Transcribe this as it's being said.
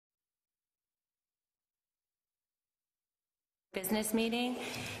Business meeting.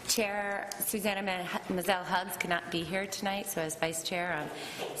 Chair Susanna Mazel-Hubbs could not be here tonight, so as Vice Chair, I'm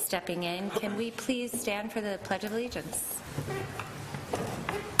stepping in. Can we please stand for the Pledge of Allegiance?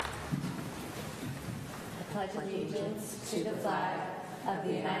 I pledge allegiance to the flag of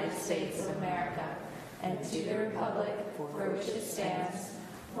the United States of America and to the republic for which it stands,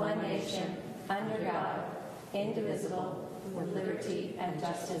 one nation, under God, indivisible, with liberty and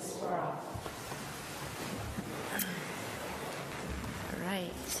justice for all.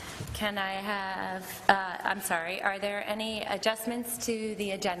 Right. Can I have, I'm sorry, are there any adjustments to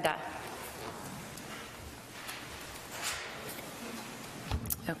the agenda?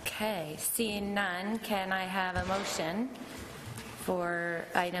 Okay, seeing none, can I have a motion for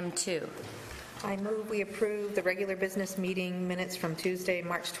item 2? I move we approve the regular business meeting minutes from Tuesday,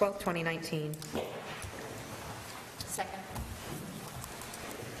 March 12, 2019. Second.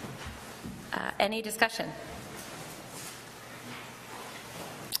 Any discussion?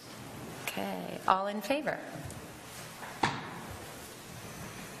 Okay, all in favor?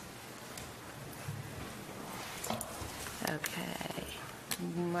 Okay.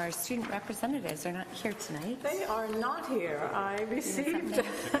 Our student representatives are not here tonight. They are not here. I received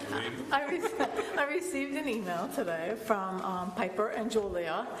an email today from Piper and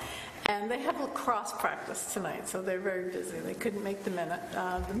Julia, and they have lacrosse practice tonight, so they're very busy. They couldn't make the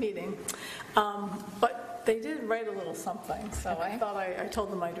meeting, but they did write a little something, so okay. I thought I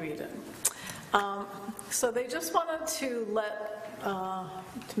told them I'd read it. So they just wanted to let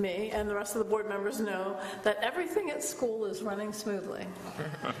me and the rest of the board members know that everything at school is running smoothly.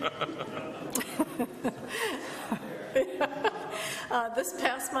 This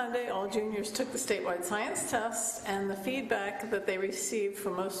past Monday, all juniors took the statewide science test, and the feedback that they received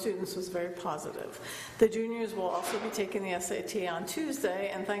from most students was very positive. The juniors will also be taking the SAT on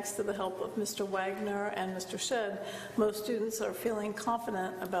Tuesday, and thanks to the help of Mr. Wagner and Mr. Shedd, most students are feeling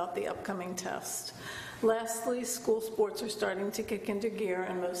confident about the upcoming test. Lastly, school sports are starting to kick into gear,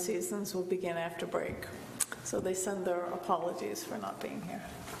 and most seasons will begin after break. So they send their apologies for not being here.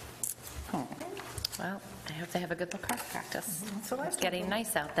 Oh. Well, I hope they have a good lacrosse practice. So it's getting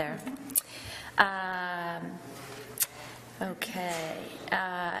nice out there. Okay.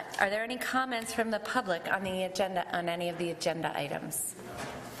 Are there any comments from the public on the agenda, on any of the agenda items?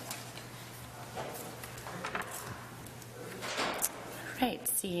 Right,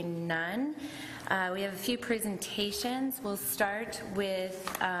 seeing none. We have a few presentations. We'll start with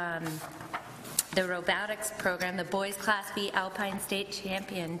the robotics program, the Boys Class B Alpine State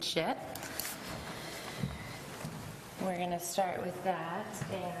Championship. We're going to start with that,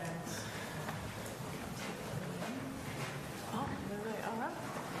 and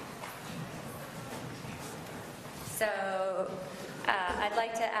so I'd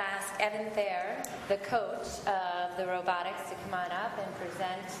like to ask Evan Thayer, the coach of the robotics, to come on up and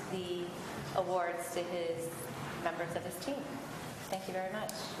present the awards to his members of his team. Thank you very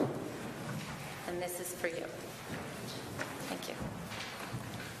much. And this is for you. Thank you.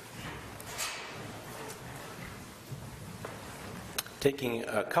 Taking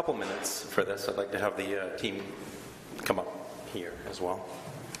a couple minutes for this, I'd like to have the team come up here as well.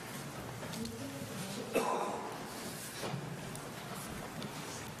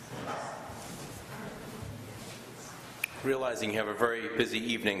 Realizing you have a very busy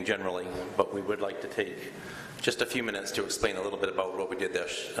evening generally, but we would like to take just a few minutes to explain a little bit about what we did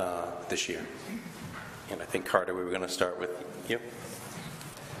this year. And I think, Carter, we were going to start with you.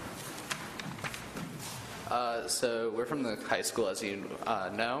 So we're from the high school, as you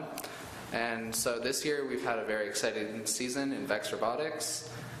know, and so this year we've had a very exciting season in VEX Robotics.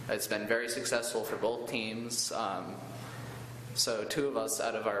 It's been very successful for both teams. So 2 of us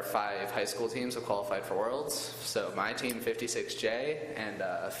out of our 5 high school teams have qualified for Worlds. So my team, 56J, and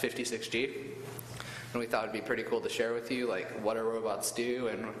 56G. And we thought it'd be pretty cool to share with you like what our robots do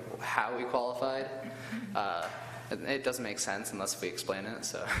and how we qualified. It doesn't make sense unless we explain it,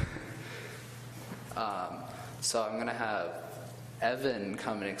 so. So I'm going to have Evan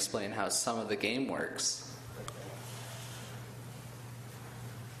come and explain how some of the game works.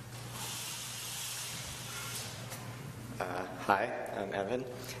 Hi, I'm Evan,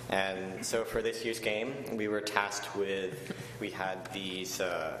 and so for this year's game we were tasked with, we had these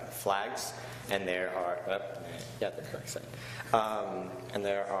flags, and there are, the correct side, and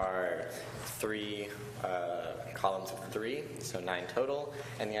there are 3 columns of 3, so 9 total,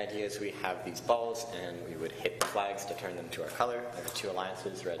 and the idea is we have these balls and we would hit the flags to turn them to our color. There are 2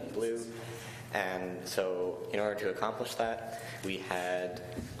 alliances, red and blue, And so in order to accomplish that, we had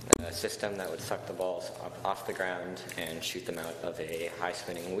a system that would suck the balls up off the ground and shoot them out of a high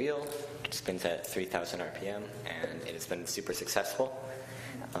spinning wheel. It spins at 3,000 RPM, and it has been super successful.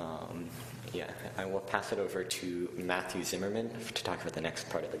 Yeah, I will pass it over to Matthew Zimmerman to talk about the next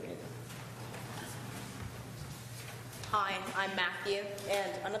part of the game. Hi, I'm Matthew,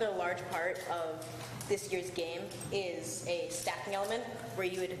 and another large part of this year's game is a stacking element where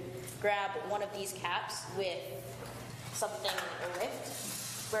you would grab one of these caps with something or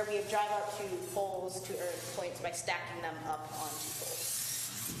lift, where we would drive out to poles to earn points by stacking them up onto poles.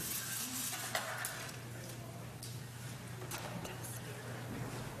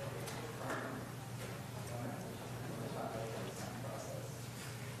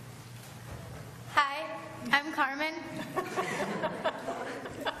 Hi, I'm Carmen.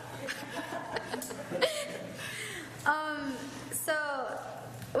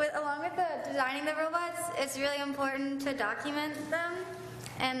 Along with the designing the robots, it's really important to document them,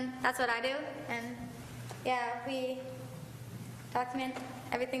 and that's what I do. And yeah, we document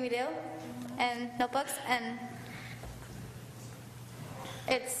everything we do in notebooks, and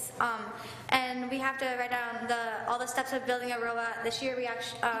it's and we have to write down all the steps of building a robot. This year we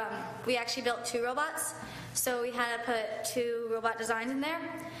actually built 2 robots, so we had to put 2 robot designs in there,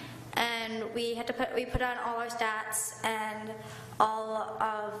 and we put down all our stats and all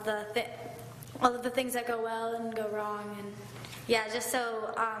of the things that go well and go wrong, and yeah, just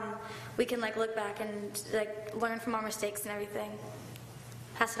so we can look back and learn from our mistakes and everything.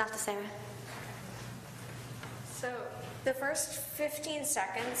 Pass it off to Sarah. So the first 15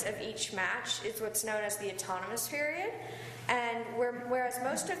 seconds of each match is what's known as the autonomous period, and whereas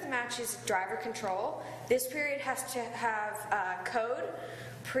most of the match is driver control, this period has to have code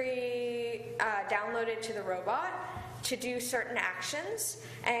downloaded to the robot to do certain actions,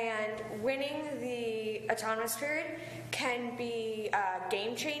 and winning the autonomous period can be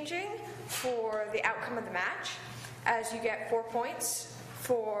game-changing for the outcome of the match, as you get 4 points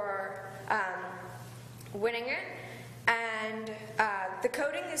for winning it. And the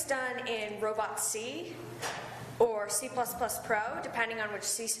coding is done in Robot C or C++ Pro, depending on which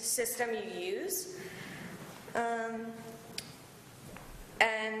C system you use.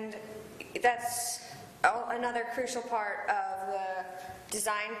 And that's another crucial part of the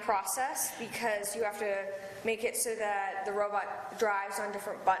design process, because you have to make it so that the robot drives on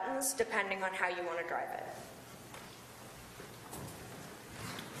different buttons depending on how you want to drive it.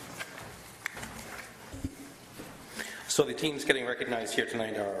 So the teams getting recognized here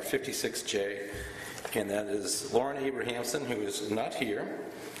tonight are 56J, and that is Lauren Abrahamson, who is not here,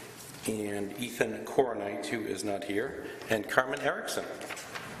 and Ethan Coronite, who is not here, and Carmen Erickson.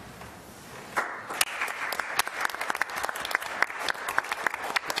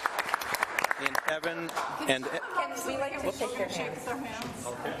 And Evan, and We like to shake their hands.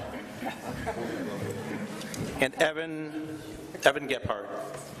 and Evan Gephardt.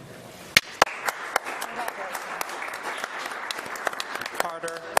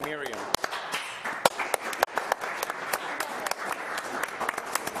 Carter Miriam.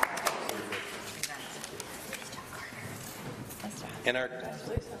 And our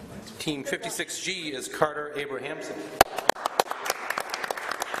team 56G is Carter Abrahamson.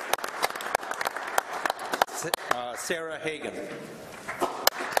 Sarah Hagan.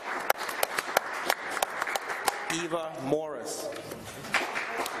 Eva Morris.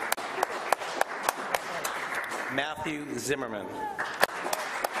 Matthew Zimmerman.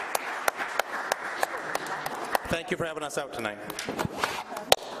 Thank you for having us out tonight.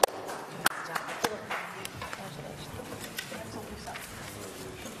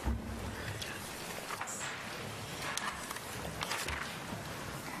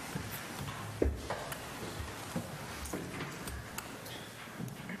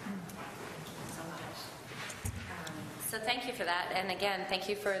 So thank you for that, and again, thank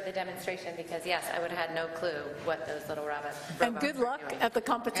you for the demonstration, because yes, I would have had no clue what those little robots And good were luck doing. at the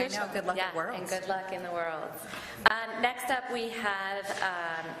competition. I know, good luck Yeah, at Worlds. and good luck in the world. Next up, we have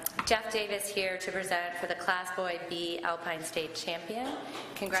Jeff Davis here to present for the Class Boy B Alpine State Champion.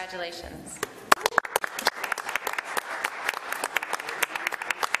 Congratulations.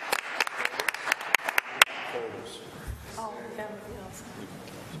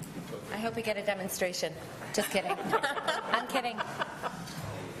 I hope we get a demonstration. Just kidding. I'm kidding.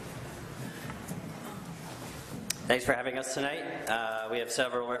 Thanks for having us tonight. We have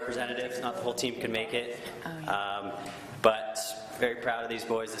several representatives. Not the whole team can make it. But very proud of these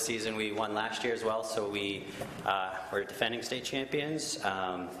boys this season. We won last year as well, so we were defending state champions.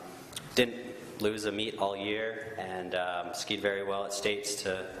 Didn't lose a meet all year and skied very well at states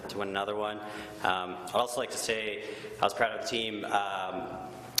to win another one. I'd also like to say I was proud of the team.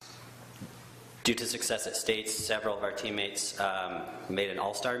 Due to success at states, several of our teammates made an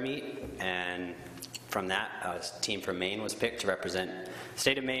all-star meet, and from that, a team from Maine was picked to represent the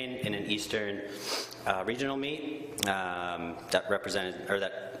state of Maine in an Eastern regional meet that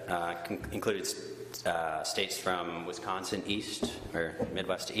included states from Wisconsin east, or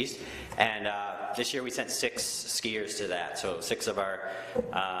Midwest to east. And this year we sent 6 skiers to that. So 6 of our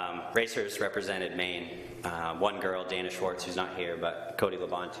racers represented Maine. 1 girl, Dana Schwartz, who's not here, but Cody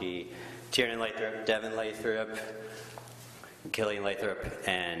Labonte, Tiernan Lathrop, Devin Lathrop, Killian Lathrop,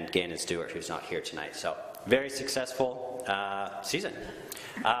 and Gannon Stewart, who's not here tonight. So very successful season.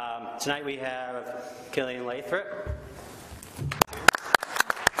 Tonight we have Killian Lathrop.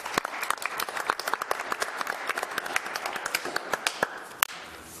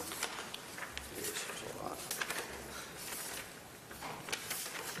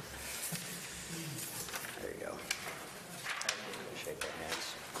 There you go. Shake their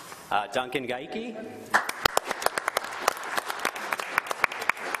hands. Duncan Geike.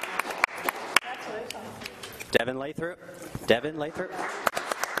 Devin Lathrop. Devin Lathrop.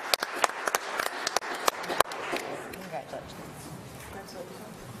 Congratulations.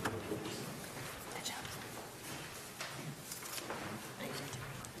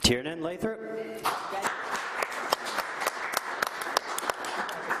 Tiernan Lathrop.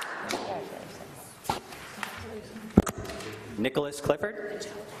 Nicholas Clifford.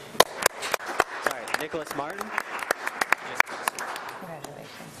 Sorry, Nicholas Martin.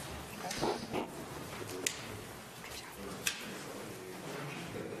 Congratulations.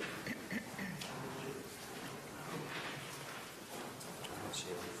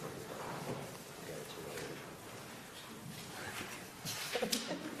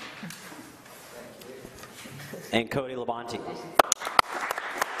 And Cody Labonte.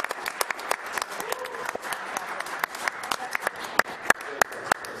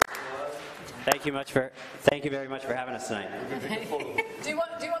 Thank you very much for having us tonight. Do you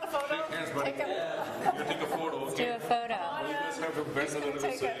want a photo? Take a, You take a photo. Let's do a photo. You guys have a best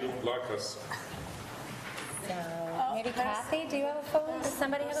anniversary, so you don't block us. So maybe Kathy, do you have a phone? Does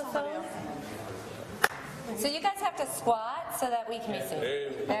somebody have a phone? So you guys have to squat so that we can be seen.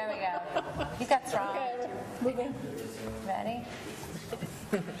 There we go. He's got strong. okay, moving. Ready?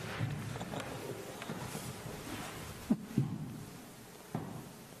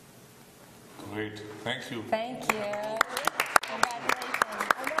 Great. Thank you. Thank you. Congratulations.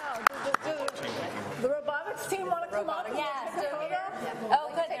 And now, do the robotics team want to come up and Yes. take a photo?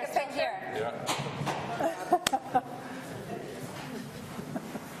 Oh, good, they're still here. Yeah.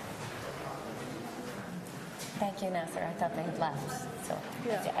 Thank you, Nasser. I thought they had left, so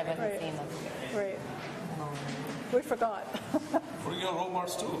Yeah, I wasn't right. seeing them. Right. We forgot. Bring your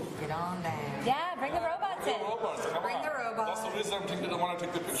robots too. Get on down. Yeah, bring the robots Bring in. your robots. Come Bring on. the robots. That's the reason I'm thinking I want to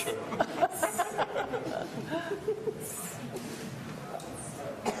take the picture.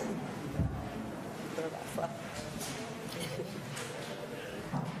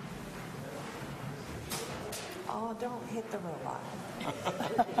 Oh, don't hit the robot.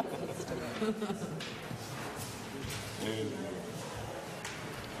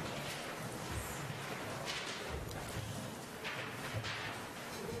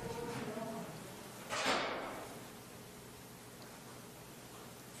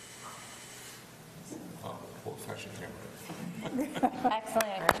 Oh, old-fashioned camera.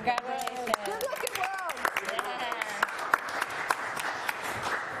 Excellent. Congratulations. Good looking world. Yeah.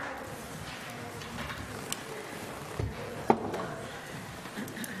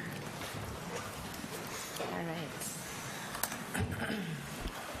 All right.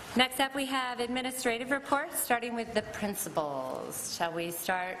 Next up, we have administrative reports, starting with the principals. Shall we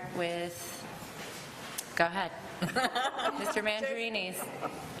start with, go ahead, Mr. Mangiarinis.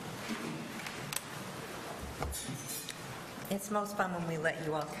 It's most fun when we let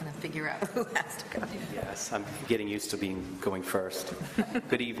you all kind of figure out who has to go. Yes, I'm getting used to going first.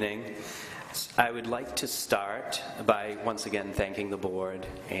 Good evening. I would like to start by once again thanking the board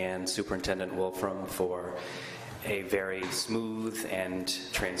and Superintendent Wolfram for a very smooth and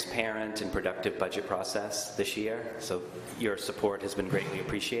transparent and productive budget process this year. So your support has been greatly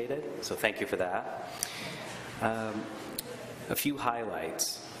appreciated, so thank you for that. A few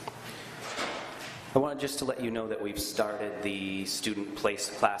highlights. I wanted just to let you know that we've started the student class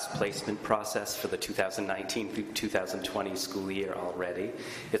placement process for the 2019 through 2020 school year already.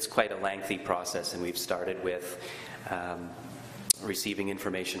 It's quite a lengthy process, and we've started with receiving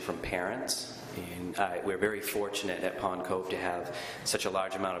information from parents And we're very fortunate at Pond Cove to have such a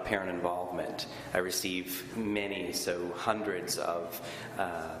large amount of parent involvement. I receive many, so hundreds of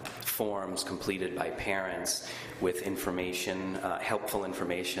forms completed by parents with information, helpful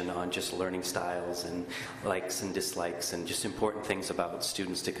information on just learning styles and likes and dislikes and just important things about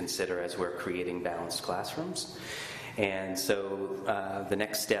students to consider as we're creating balanced classrooms. And so the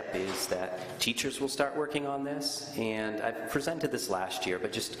next step is that teachers will start working on this, and I presented this last year,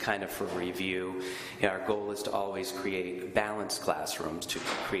 but just kind of for review, our goal is to always create balanced classrooms to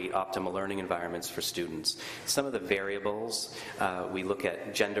create optimal learning environments for students. Some of the variables, we look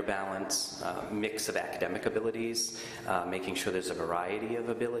at gender balance, mix of academic abilities, making sure there's a variety of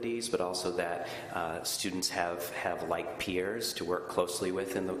abilities, but also that students have like peers to work closely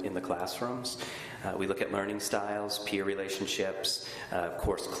with in the classrooms. We look at learning styles, peer relationships, of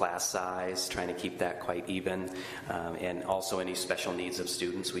course class size, trying to keep that quite even, and also any special needs of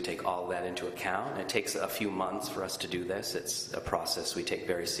students. We take all of that into account. It takes a few months for us to do this. It's a process we take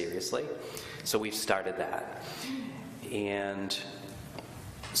very seriously. So we've started that. And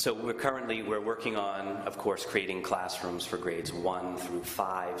so we're working on, of course, creating classrooms for grades 1 through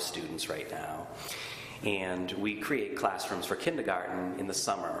 5 students right now. And we create classrooms for kindergarten in the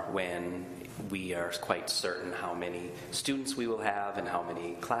summer when we are quite certain how many students we will have and how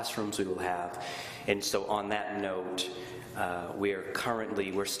many classrooms we will have. And so on that note,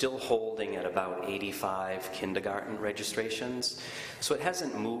 we're still holding at about 85 kindergarten registrations. So it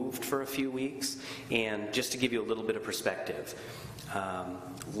hasn't moved for a few weeks. And just to give you a little bit of perspective,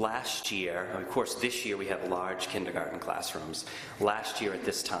 last year, of course this year we have large kindergarten classrooms. Last year at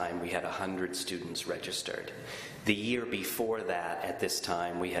this time we had 100 students registered. The year before that at this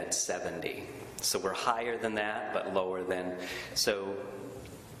time we had 70. So we're higher than that but lower than, so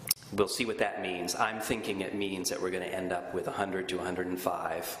we'll see what that means. I'm thinking it means that we're going to end up with 100 to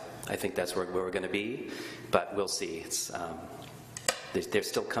 105. I think that's where we're going to be, but we'll see. They're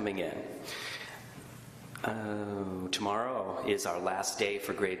still coming in. Tomorrow is our last day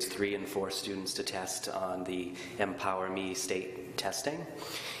for grades 3 and 4 students to test on the Empower Me state testing.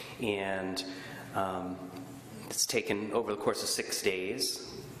 And it's taken over the course of 6 days.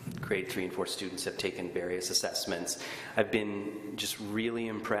 Grade 3 and 4 students have taken various assessments. I've been just really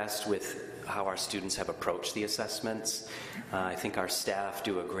impressed with how our students have approached the assessments. I think our staff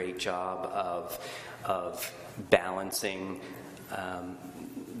do a great job of balancing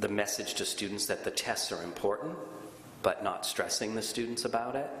the message to students that the tests are important, but not stressing the students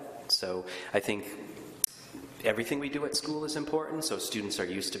about it. So I think everything we do at school is important, so students are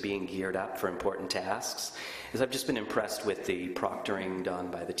used to being geared up for important tasks. I've just been impressed with the proctoring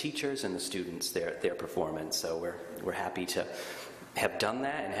done by the teachers and the students, their performance. So we're happy to have done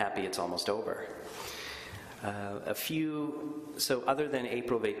that and happy it's almost over. So other than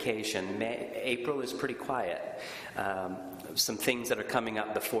April vacation, April is pretty quiet. Some things that are coming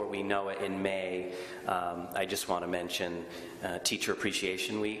up before we know it in May, I just want to mention Teacher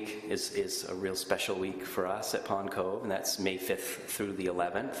Appreciation Week is a real special week for us at Pond Cove, and that's May 5th through the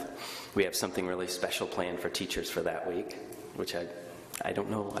 11th. We have something really special planned for teachers for that week, which I don't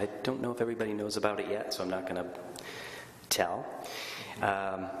know if everybody knows about it yet, so I'm not going to tell.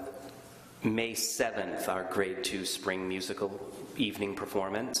 May 7th, our grade 2 spring musical evening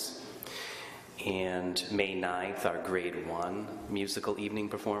performance. And May 9th, our grade 1 musical evening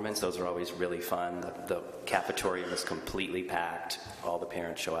performance. Those are always really fun. The cafeteria is completely packed. All the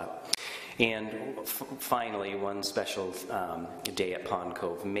parents show up. And finally, one special day at Pond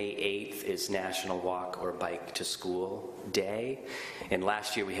Cove. May 8th is National Walk or Bike to School Day. And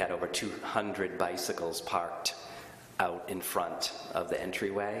last year we had over 200 bicycles parked out in front of the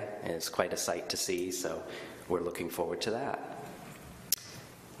entryway, and it's quite a sight to see, so we're looking forward to that.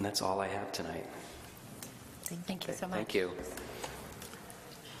 And that's all I have tonight. Thank you so much. Thank you.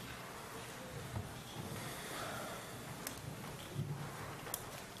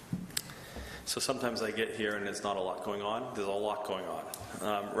 So sometimes I get here and there's not a lot going on. There's a lot going on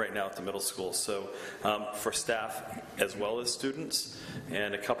right now at the middle school. So for staff as well as students,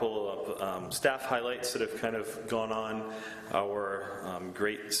 and a couple of staff highlights that have kind of gone on. Our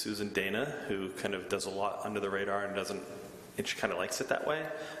great Susan Dana, who kind of does a lot under the radar and she kind of likes it that way.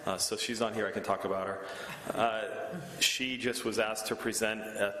 So she's on here, I can talk about her. She just was asked to present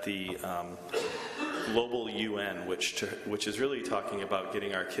at the Global UN, which is really talking about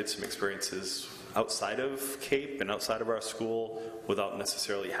getting our kids some experiences outside of CAPE and outside of our school without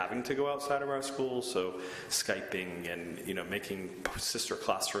necessarily having to go outside of our school. So Skyping and making sister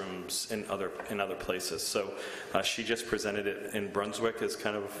classrooms in other places. So she just presented it in Brunswick as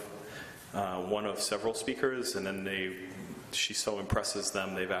kind of one of several speakers, and then they she so impresses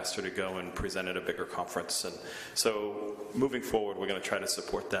them, they've asked her to go and present at a bigger conference. And so moving forward, we're going to try to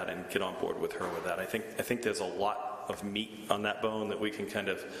support that and get on board with her with that. I think there's a lot of meat on that bone that we can kind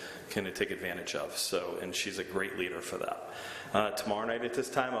of take advantage of. So, and she's a great leader for that. Tomorrow night at this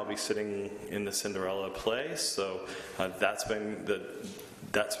time, I'll be sitting in the Cinderella play. So that's been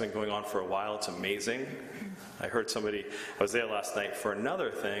going on for a while. It's amazing. I heard I was there last night for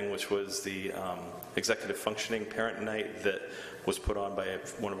another thing, which was the executive functioning parent night that was put on by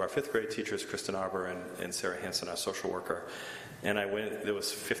one of our 5th grade teachers, Kristen Arbor, and Sarah Hansen, our social worker. And I went, there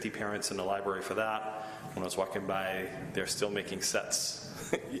was 50 parents in the library for that. When I was walking by, they're still making sets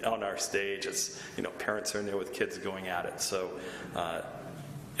on our stage. It's, parents are in there with kids going at it. So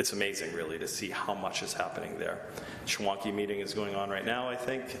it's amazing, really, to see how much is happening there. Chewonki meeting is going on right now, I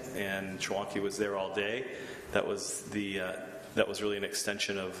think, and Chewonki was there all day. That was really an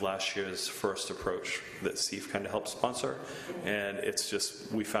extension of last year's first approach that Steve kind of helped sponsor, and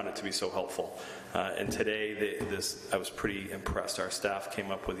we found it to be so helpful. And today, I was pretty impressed. Our staff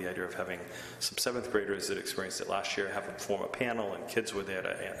came up with the idea of having some 7th graders that experienced it last year, have them form a panel, and kids were there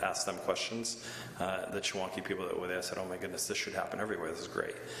to ask them questions. The Chewonki people that were there said, "Oh my goodness, this should happen everywhere. This is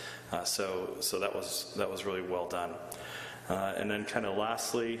great." So that was really well done. And then kind of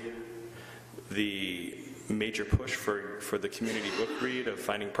lastly, the major push for the community book read of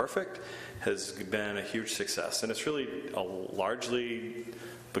Finding Perfect has been a huge success. And it's really largely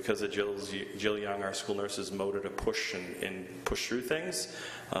because of Jill Young, our school nurse's motive to push and push through things.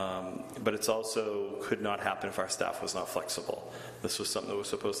 But it's also could not happen if our staff was not flexible. This was something that was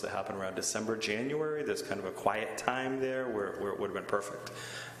supposed to happen around December, January. There's kind of a quiet time there where it would have been perfect.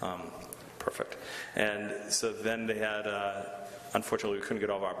 Perfect. And so then they had... Unfortunately, we couldn't get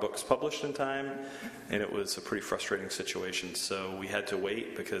all of our books published in time, and it was a pretty frustrating situation. So we had to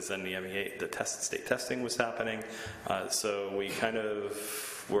wait because then the MEA, state testing was happening. So we kind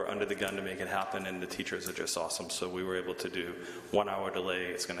of were under the gun to make it happen, and the teachers are just awesome. So we were able to do 1 hour delay.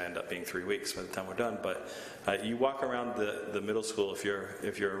 It's going to end up being 3 weeks by the time we're done. But you walk around the middle school, if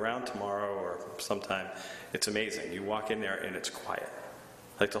you're around tomorrow or sometime, it's amazing. You walk in there and it's quiet.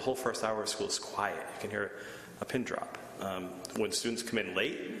 Like the whole first hour of school is quiet. You can hear a pin drop. When students come in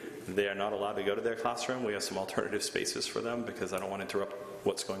late, they are not allowed to go to their classroom. We have some alternative spaces for them because I don't want to interrupt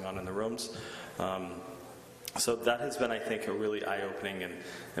what's going on in the rooms. So that has been, I think, a really eye-opening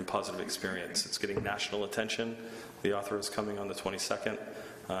and positive experience. It's getting national attention. The author is coming on the 22nd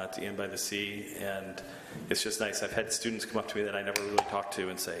at the Inn by the Sea, and it's just nice. I've had students come up to me that I never really talked to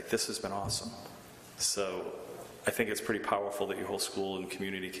and say, "This has been awesome." So I think it's pretty powerful that your whole school and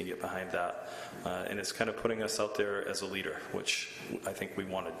community can get behind that, and it's kind of putting us out there as a leader, which I think we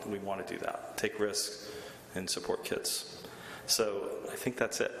want to do that, take risks and support kids. So I think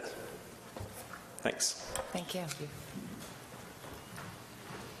that's it. Thanks. Thank you.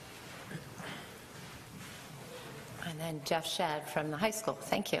 And then Jeff Shad from the high school.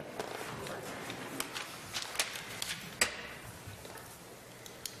 Thank you.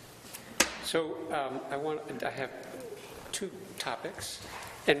 So I have 2 topics,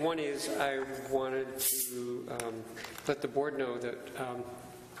 and one is I wanted to let the board know that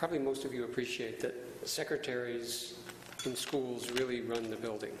probably most of you appreciate that secretaries in schools really run the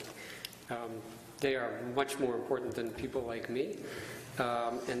building. They are much more important than people like me,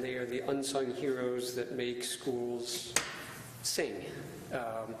 and they are the unsung heroes that make schools sing.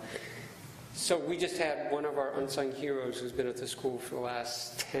 So we just had one of our unsung heroes who's been at the school for the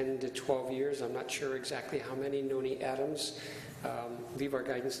last 10 to 12 years. I'm not sure exactly how many, Noni Adams, leave our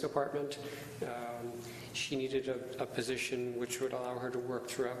guidance department. She needed a position which would allow her to work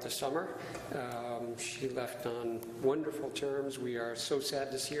throughout the summer. She left on wonderful terms. We are so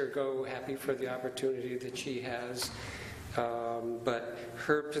sad to see her go, happy for the opportunity that she has. But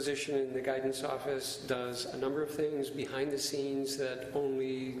her position in the guidance office does a number of things behind the scenes that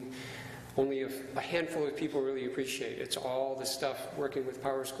only a handful of people really appreciate. It's all the stuff working with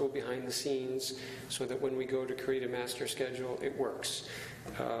PowerSchool behind the scenes so that when we go to create a master schedule, it works.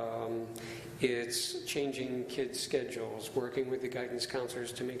 It's changing kids' schedules, working with the guidance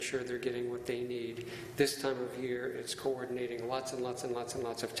counselors to make sure they're getting what they need. This time of year, it's coordinating lots and lots and lots and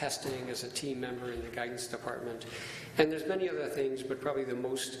lots of testing as a team member in the guidance department. And there's many other things, but probably the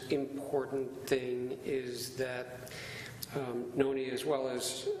most important thing is that Noni, as well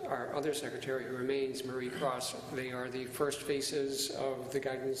as our other secretary who remains, Marie Cross, they are the first faces of the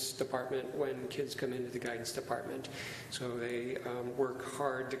guidance department when kids come into the guidance department. So they work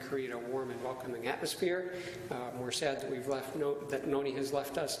hard to create a warm and welcoming atmosphere. We're sad that that Noni has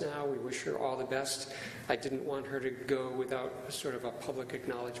left us now. We wish her all the best. I didn't want her to go without sort of a public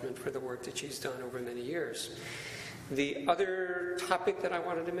acknowledgement for the work that she's done over many years. The other topic that I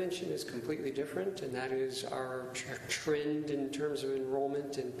wanted to mention is completely different, and that is our trend in terms of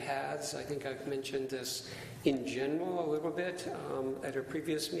enrollment in paths. I think I've mentioned this in general a little bit at a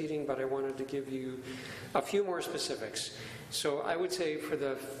previous meeting, but I wanted to give you a few more specifics. So I would say for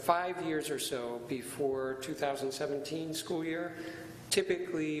the 5 years or so before 2017 school year,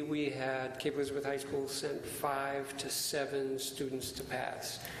 typically we had Cape Elizabeth High School sent 5 to 7 students to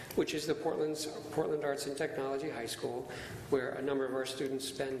paths, which is the Portland Arts and Technology High School, where a number of our students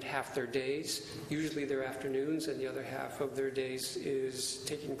spend half their days, usually their afternoons, and the other half of their days is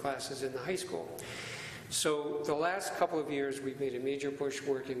taking classes in the high school. So the last couple of years, we've made a major push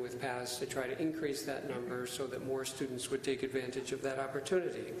working with paths to try to increase that number so that more students would take advantage of that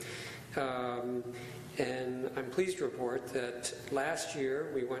opportunity. And I'm pleased to report that last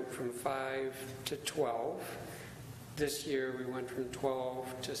year we went from 5 to 12. This year we went from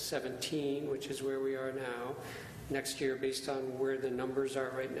 12 to 17, which is where we are now. Next year, based on where the numbers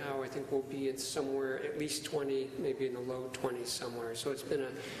are right now, I think we'll be at somewhere at least 20, maybe in the low 20s somewhere. So it's been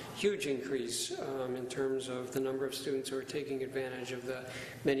a huge increase in terms of the number of students who are taking advantage of the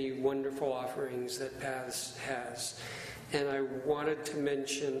many wonderful offerings that Paths has. And I wanted to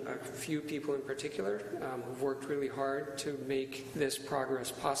mention a few people in particular who've worked really hard to make this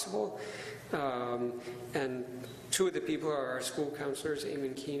progress possible. And two of the people are our school counselors,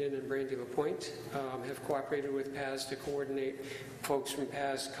 Eamon Keenan and Brandy LaPointe, have cooperated with PAS to coordinate folks from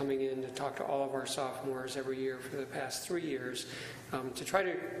PAS coming in to talk to all of our sophomores every year for the past 3 years to try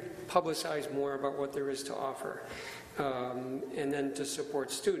to publicize more about what there is to offer. And then to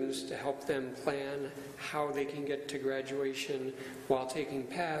support students to help them plan how they can get to graduation while taking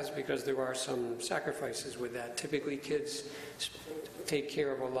PAS, because there are some sacrifices with that. Typically kids take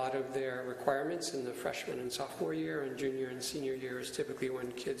care of a lot of their requirements in the freshman and sophomore year, and junior and senior year is typically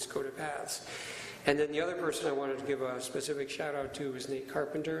when kids go to paths. And then the other person I wanted to give a specific shout out to is Nate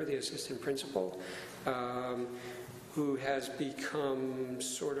Carpenter, the assistant principal, who has become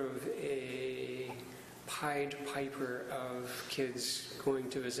sort of a Pied Piper of kids going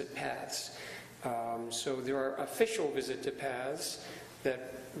to visit paths. So there are official visit to paths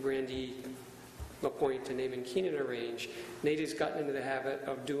that Brandy LaPointe and Eamon Keenan arrange. Nate has gotten into the habit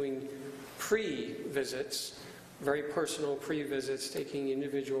of doing pre-visits, very personal pre-visits, taking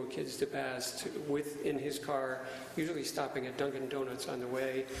individual kids to paths in his car, usually stopping at Dunkin' Donuts on the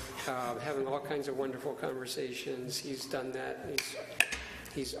way, having all kinds of wonderful conversations. He's done that.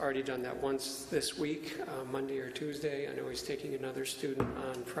 He's already done that once this week, Monday or Tuesday. I know he's taking another student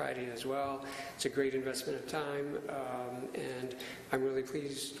on Friday as well. It's a great investment of time, and I'm really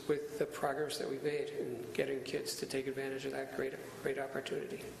pleased with the progress that we've made in getting kids to take advantage of that great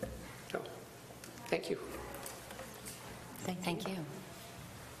opportunity. So, thank you. Thank you.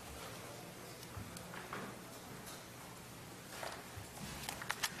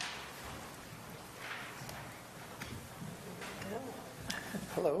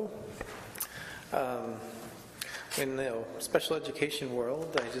 Hello. In the special education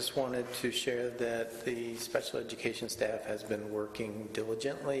world, I just wanted to share that the special education staff has been working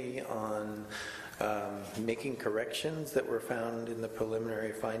diligently on making corrections that were found in the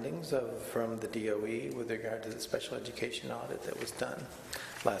preliminary findings from the DOE with regard to the special education audit that was done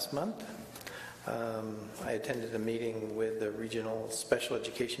last month. I attended a meeting with the regional special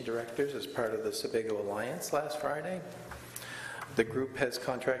education directors as part of the Sebago Alliance last Friday. The group has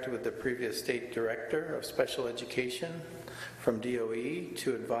contracted with the previous state director of special education from DOE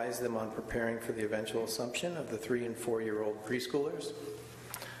to advise them on preparing for the eventual assumption of the 3- and 4-year-old preschoolers.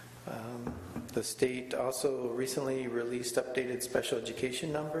 The state also recently released updated special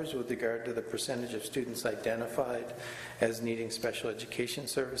education numbers with regard to the percentage of students identified as needing special education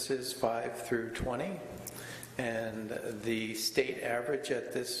services 5 through 20. And the state average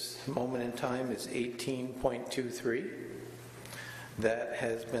at this moment in time is 18.23. That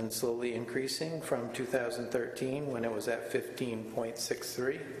has been slowly increasing from 2013 when it was at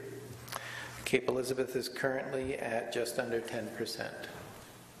 15.63. Cape Elizabeth is currently at just under 10%.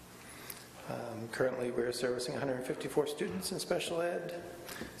 Currently, we're servicing 154 students in special ed,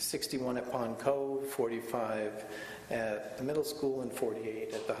 61 at Pond Cove, 45 at the middle school, and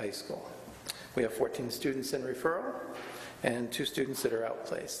 48 at the high school. We have 14 students in referral and 2 students that are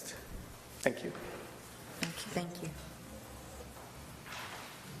outplaced. Thank you. Thank you.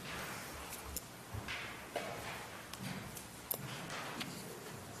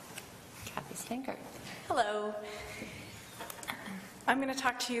 Kathy Stankert. Hello. I'm going to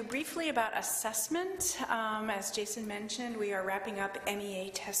talk to you briefly about assessment. As Jason mentioned, we are wrapping up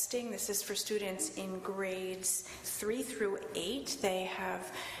MEA testing. This is for students in grades 3 through 8. They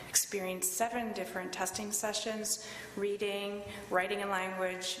have experienced 7 different testing sessions: reading, writing and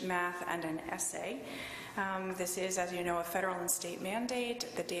language, math, and an essay. This is, as you know, a federal and state mandate.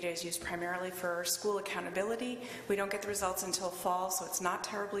 The data is used primarily for school accountability. We don't get the results until fall, so it's not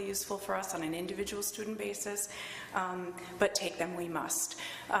terribly useful for us on an individual student basis, but take them we must.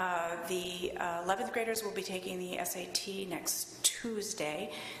 The 11th graders will be taking the SAT next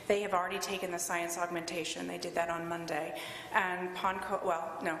Tuesday. They have already taken the science augmentation. They did that on Monday. And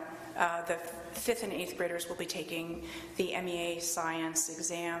the 5th and 8th graders will be taking the MEA science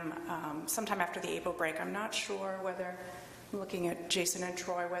exam sometime after the April break. I'm not sure whether, I'm looking at Jason and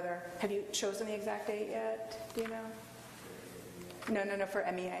Troy, have you chosen the exact date yet? Do you know? No, for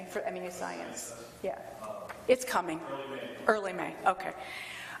MEA science. Yeah. It's coming. Early May. Okay.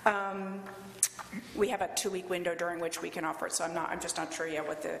 We have a 2-week window during which we can offer it, so I'm just not sure yet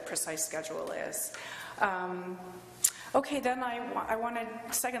what the precise schedule is. Okay, then I wanted,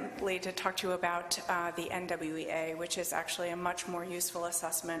 secondly, to talk to you about the NWEA, which is actually a much more useful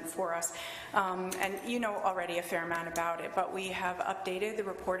assessment for us. And you know already a fair amount about it, but we have updated the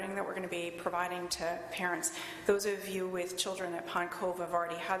reporting that we're going to be providing to parents. Those of you with children at Pond Cove have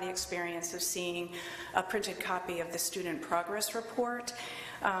already had the experience of seeing a printed copy of the student progress report.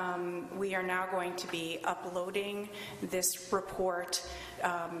 We are now going to be uploading this report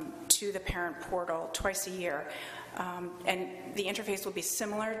to the parent portal twice a year. And the interface will be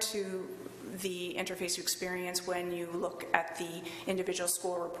similar to the interface you experience when you look at the individual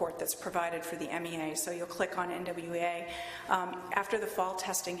school report that's provided for the MEA. So you'll click on NWEA after the fall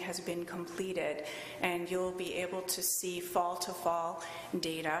testing has been completed, and you'll be able to see fall-to-fall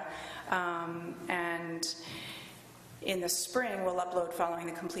data. And in the spring, we'll upload following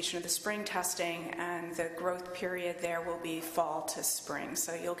the completion of the spring testing, and the growth period there will be fall to spring.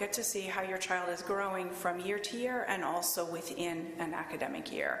 So you'll get to see how your child is growing from year to year and also within an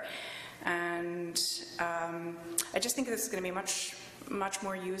academic year. And I just think this is going to be much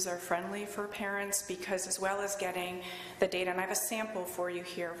more user-friendly for parents, because as well as getting the data, and I have a sample for you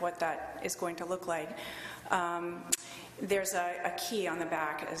here of what that is going to look like. There's a key on the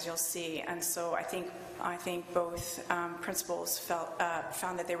back, as you'll see, and so I think both principals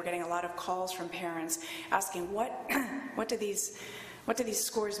found that they were getting a lot of calls from parents asking what do these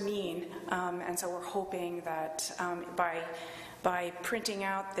scores mean, and so we're hoping that by printing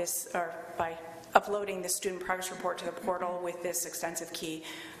out this, or by uploading the student progress report to the portal with this extensive key,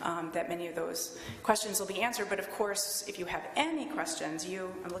 that many of those questions will be answered. But of course, if you have any questions,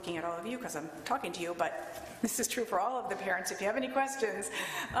 I'm looking at all of you because I'm talking to you, but this is true for all of the parents. If you have any questions,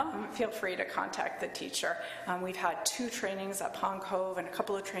 feel free to contact the teacher. We've had 2 trainings at Pond Cove and a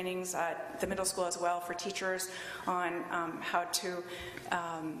couple of trainings at the middle school as well for teachers on how to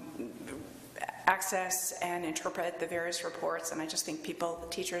access and interpret the various reports, and I just think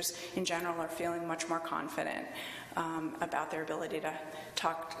teachers in general are feeling much more confident about their ability to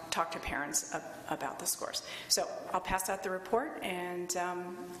talk to parents about the scores. So I'll pass out the report, and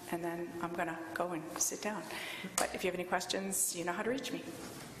then I'm going to go and sit down. But if you have any questions, you know how to reach me.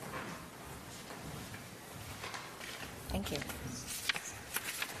 Thank you.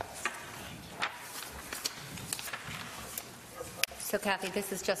 So Kathy,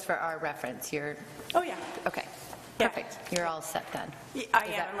 this is just for our reference. Oh, yeah. Okay. Yeah. Perfect. You're all set then. I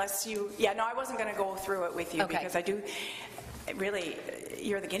am, unless you, no, I wasn't going to go through it with you, Okay. because really,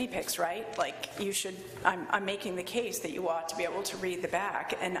 you're the guinea pigs, right? Like, you should, I'm making the case that you ought to be able to read the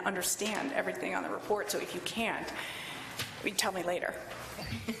back and understand everything on the report, so if you can't, tell me later.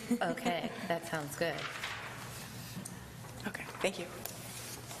 Okay, that sounds good. Okay, thank you.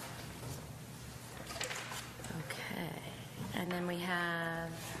 Okay, and then we have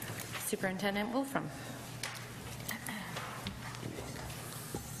Superintendent Wolfram.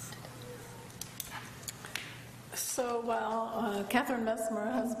 So while Catherine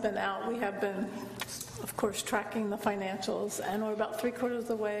Messmer has been out, we have been, of course, tracking the financials, and we're about 3/4 of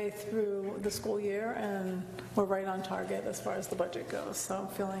the way through the school year, and we're right on target as far as the budget goes. So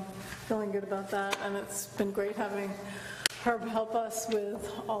I'm feeling good about that, and it's been great having Herb help us with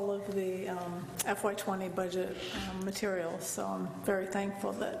all of the FY20 budget materials. So I'm very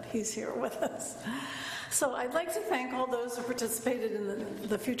thankful that he's here with us. So I'd like to thank all those who participated in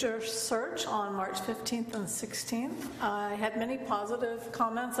the Future Search on March 15th and 16th. I had many positive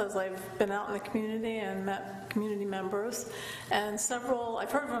comments as I've been out in the community and met community members, and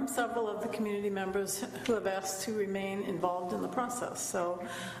I've heard from several of the community members who have asked to remain involved in the process. So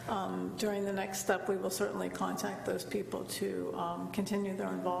during the next step, we will certainly contact those people to continue their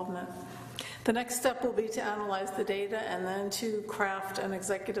involvement. The next step will be to analyze the data and then to craft an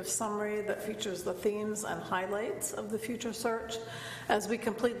executive summary that features the themes and highlights of the future search. As we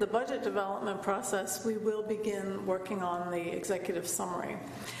complete the budget development process, we will begin working on the executive summary.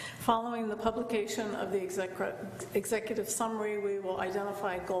 Following the publication of the executive summary, we will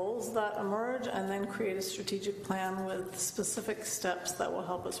identify goals that emerge and then create a strategic plan with specific steps that will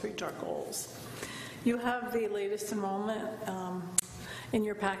help us reach our goals. You have the latest enrollment in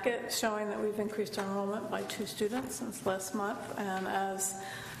your packet showing that we've increased our enrollment by 2 students since last month. And as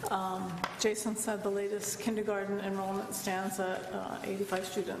Jason said, the latest kindergarten enrollment stands at 85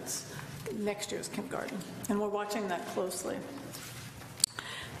 students, next year's kindergarten. And we're watching that closely.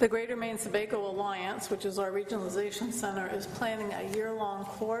 The Greater Maine Sebago Alliance, which is our regionalization center, is planning a year-long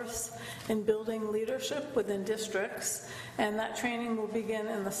course in building leadership within districts, and that training will begin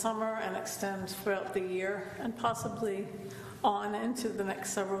in the summer and extend throughout the year and possibly on into the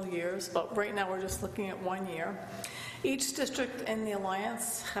next several years, but right now we're just looking at 1 year. Each district in the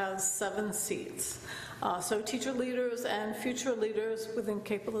Alliance has 7 seats. So teacher leaders and future leaders within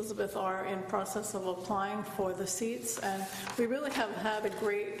Cape Elizabeth are in process of applying for the seats, and we really have had a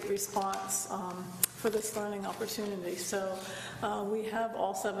great response for this learning opportunity. So we have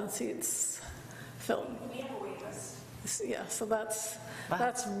all 7 seats filled. We have a wait list. Yeah, so that's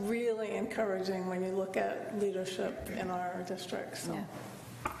really encouraging when you look at leadership in our district. So. Yeah.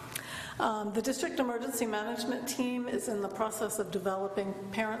 The district emergency management team is in the process of developing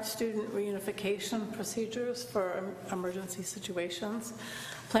parent-student reunification procedures for emergency situations.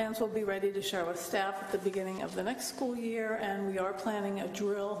 Plans will be ready to share with staff at the beginning of the next school year, and we are planning a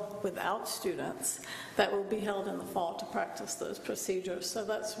drill without students that will be held in the fall to practice those procedures. So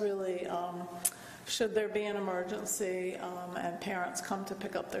that's really, should there be an emergency and parents come to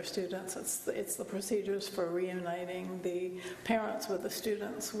pick up their students, it's the procedures for reuniting the parents with the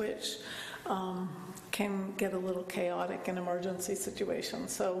students, which can get a little chaotic in emergency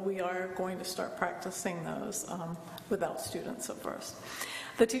situations. So we are going to start practicing those without students at first.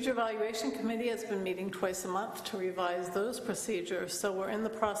 The Teacher Evaluation Committee has been meeting twice a month to revise those procedures. So we're in the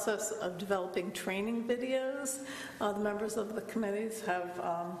process of developing training videos. The members of the committees have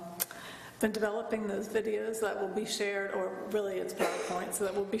been developing those videos that will be shared, or really it's PowerPoint, so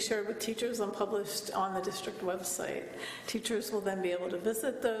that will be shared with teachers and published on the district website. Teachers will then be able to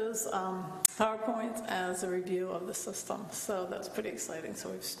visit those PowerPoints as a review of the system. So that's pretty exciting. So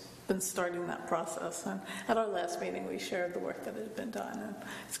we've been starting that process. And at our last meeting, we shared the work that had been done, and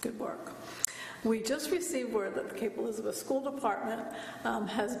it's good work. We just received word that the Cape Elizabeth School Department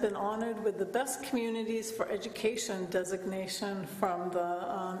has been honored with the Best Communities for Education designation from the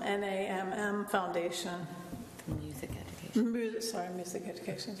NAMM Foundation. Music education. Music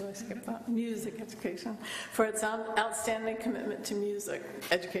education, did I skip that? Music education, for its outstanding commitment to music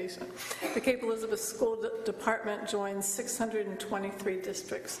education. The Cape Elizabeth School Department joins 623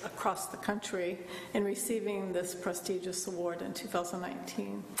 districts across the country in receiving this prestigious award in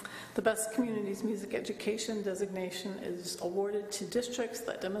 2019. The Best Communities Music Education designation is awarded to districts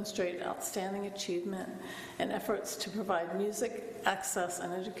that demonstrate outstanding achievement in efforts to provide music access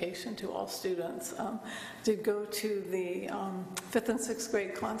and education to all students. Did go to the 5th and 6th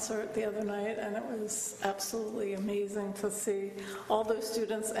grade concert the other night, and it was absolutely amazing to see all those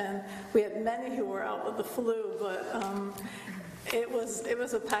students, and we had many who were out with the flu, but it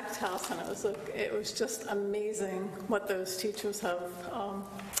was a packed house, and it was just amazing what those teachers have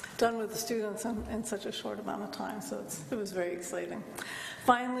done with the students in such a short amount of time, so it was very exciting.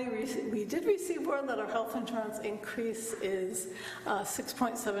 Finally, we did receive word that our health insurance increase is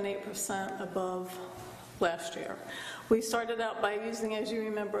 6.78% above last year. We started out by using, as you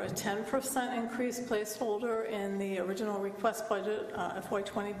remember, a 10% increase placeholder in the original request budget,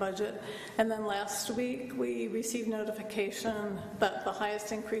 FY20 budget, and then last week we received notification that the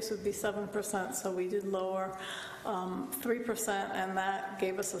highest increase would be 7%, so we did lower 3%, and that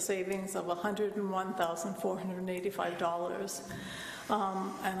gave us a savings of $101,485.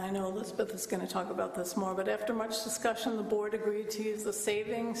 And I know Elizabeth is going to talk about this more, but after much discussion, the board agreed to use the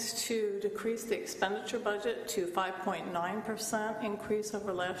savings to decrease the expenditure budget to 5.9% increase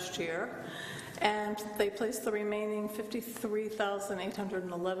over last year. And they placed the remaining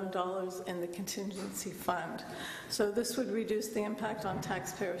 $53,811 in the contingency fund. So this would reduce the impact on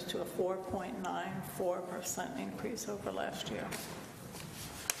taxpayers to a 4.94% increase over last year.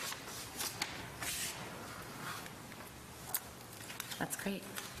 That's great.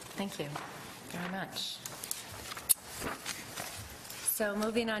 Thank you very much. So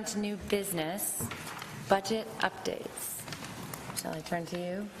moving on to new business, budget updates. Shall I turn to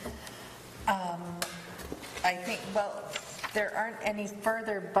you? I think, well, There aren't any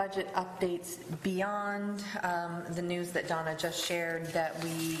further budget updates beyond the news that Donna just shared, that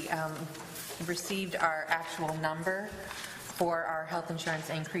we received our actual number for our health insurance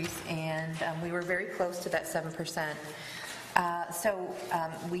increase, and we were very close to that 7%. So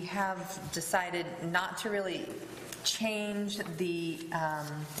we have decided not to really change the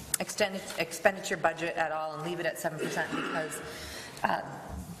expenditure budget at all and leave it at 7% because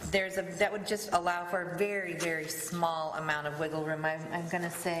that would just allow for a very, very small amount of wiggle room. I'm going to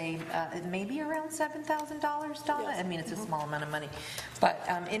say maybe around $7,000, Donna? I mean, it's a small amount of money. But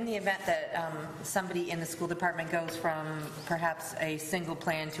in the event that somebody in the school department goes from perhaps a single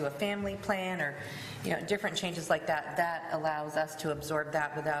plan to a family plan, or different changes like that, that allows us to absorb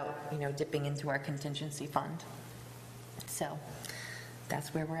that without dipping into our contingency fund. So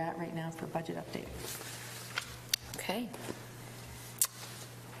that's where we're at right now for budget update. Okay.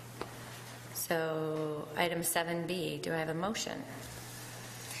 So item 7B, do I have a motion?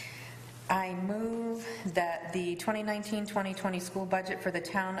 I move that the 2019-2020 school budget for the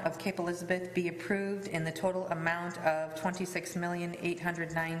town of Cape Elizabeth be approved in the total amount of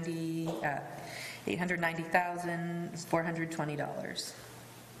 $26,890,420. Do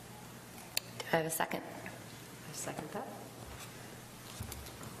I have a second? I second that.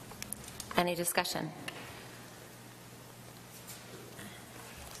 Any discussion?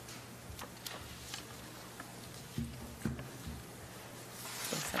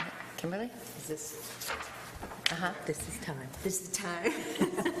 Kimberly? Is this? This is time. This is time.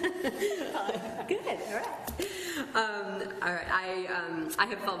 Good. All right. All right. I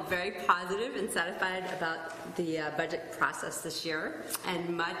have felt very positive and satisfied about the budget process this year,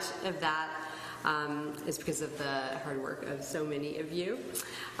 and much of that is because of the hard work of so many of you.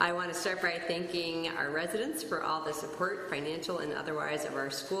 I want to start by thanking our residents for all the support, financial and otherwise, of our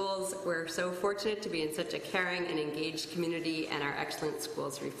schools. We're so fortunate to be in such a caring and engaged community, and our excellent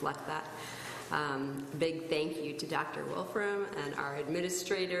schools reflect that. Big thank you to Dr. Wolfram and our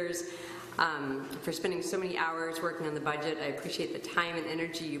administrators for spending so many hours working on the budget. I appreciate the time and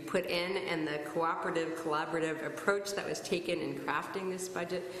energy you put in, and the collaborative approach that was taken in crafting this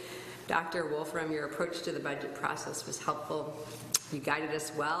budget. Dr. Wolfram, your approach to the budget process was helpful. You guided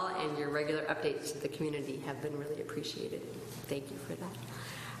us well, and your regular updates to the community have been really appreciated. Thank you for that.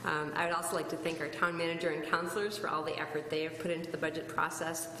 I would also like to thank our town manager and counselors for all the effort they have put into the budget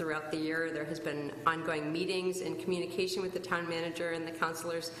process throughout the year. There has been ongoing meetings and communication with the town manager and the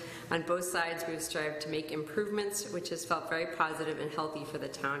counselors. On both sides, we've strived to make improvements, which has felt very positive and healthy for the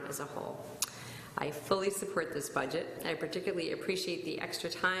town as a whole. I fully support this budget. I particularly appreciate the extra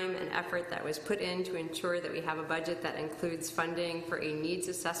time and effort that was put in to ensure that we have a budget that includes funding for a needs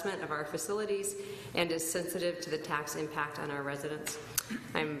assessment of our facilities and is sensitive to the tax impact on our residents.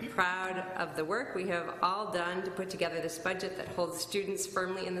 I'm proud of the work we have all done to put together this budget that holds students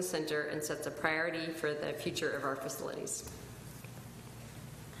firmly in the center and sets a priority for the future of our facilities.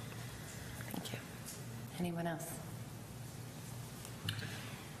 Thank you. Anyone else?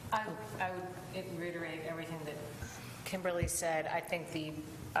 I would reiterate everything that Kimberly said. I think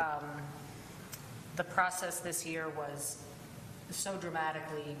the process this year was so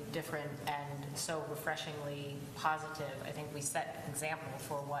dramatically different and so refreshingly positive. I think we set an example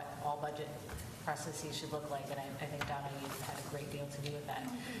for what all budget processes should look like, and I think Donna, you had a great deal to do with that.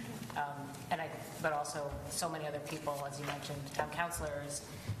 But also so many other people, as you mentioned, town councilors,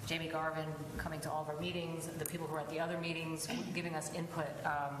 Jamie Garvin coming to all of our meetings, the people who were at the other meetings, giving us input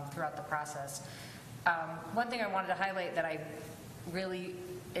throughout the process. One thing I wanted to highlight that I really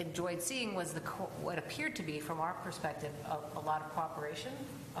enjoyed seeing was what appeared to be, from our perspective, a lot of cooperation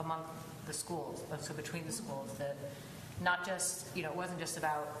among the schools, so between the schools, that not just, it wasn't just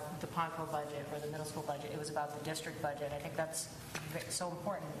about the Ponco budget or the middle school budget, it was about the district budget. I think that's so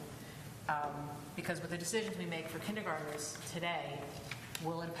important because with the decisions we make for kindergartners today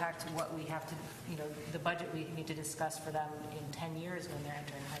will impact what we have to, the budget we need to discuss for them in 10 years when they're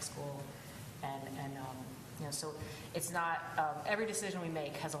entering high school. So it's not, every decision we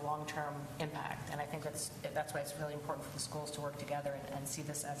make has a long-term impact, and I think that's why it's really important for the schools to work together and see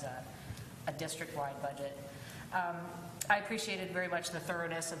this as a district-wide budget. I appreciated very much the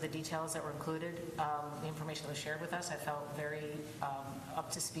thoroughness of the details that were included, the information that was shared with us. I felt very up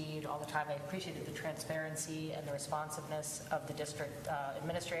to speed all the time. I appreciated the transparency and the responsiveness of the district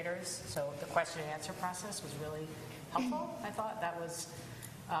administrators. So the question and answer process was really helpful. I thought that was,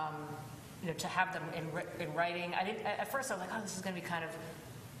 to have them in writing. At first I was like, oh, this is going to be kind of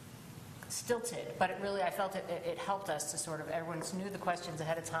stilted, but I felt it helped us to sort of, everyone knew the questions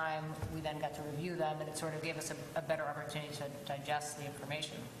ahead of time. We then got to review them, and it sort of gave us a better opportunity to digest the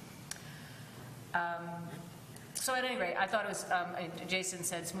information. So at any rate, I thought it was, Jason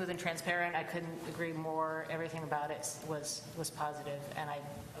said smooth and transparent. I couldn't agree more. Everything about it was positive, and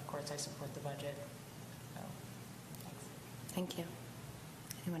of course, I support the budget. So, Thank you.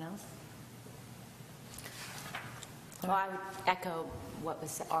 Anyone else? Well, I would echo what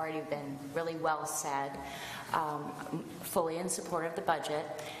was already been really well said, fully in support of the budget.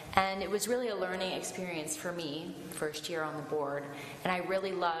 And it was really a learning experience for me, first year on the board. And I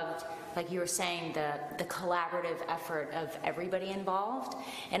really loved, like you were saying, the collaborative effort of everybody involved.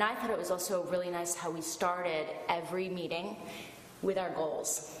 And I thought it was also really nice how we started every meeting with our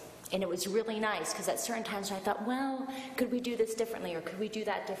goals. And it was really nice because at certain times I thought, well, could we do this differently or could we do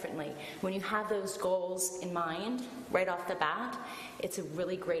that differently? When you have those goals in mind right off the bat, it's a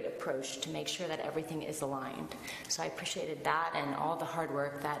really great approach to make sure that everything is aligned. So I appreciated that, and all the hard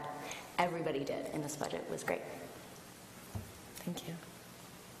work that everybody did in this budget was great. Thank you.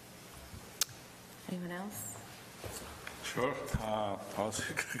 Anyone else? Sure.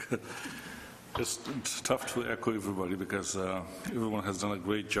 It's tough to echo everybody because everyone has done a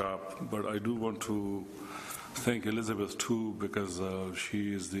great job, but I do want to thank Elizabeth too, because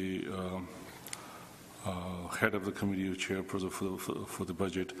she is the head of the committee, chairperson for the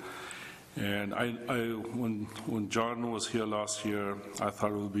budget. And when John was here last year, I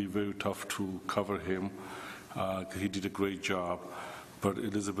thought it would be very tough to cover him. He did a great job, but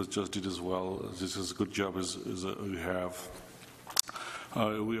Elizabeth just did as well. This is a good job as we have.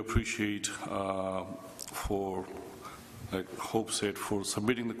 We appreciate for, like Hope said, for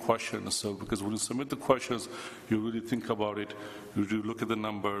submitting the questions. So, because when you submit the questions, you really think about it, you really look at the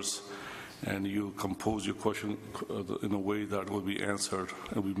numbers, and you compose your question in a way that will be answered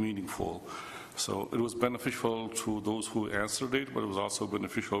and be meaningful. So it was beneficial to those who answered it, but it was also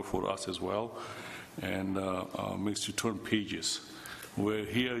beneficial for us as well, and makes you turn pages. Where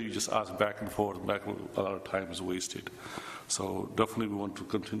here you just ask back and forth, a lot of time is wasted. So definitely we want to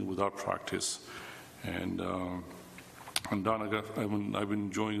continue with our practice. And Donna, I've been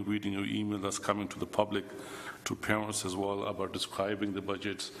enjoying reading your email that's coming to the public, to parents as well, about describing the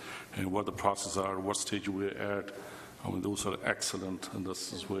budgets and what the process are, what stage we're at. I mean, those are excellent, and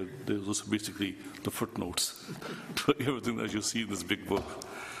this is where those are basically the footnotes to everything that you see in this big book.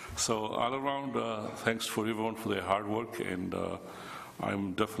 So all around, thanks for everyone for their hard work, and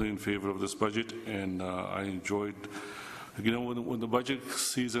I'm definitely in favor of this budget, and I enjoyed. You know, when the budget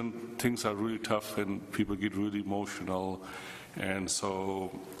season, things are really tough and people get really emotional. And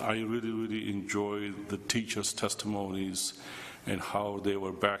so I really enjoyed the teachers' testimonies and how they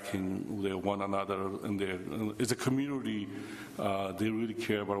were backing their one another. And as a community, they really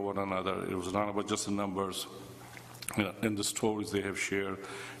care about one another. It was not about just the numbers, and the stories they have shared,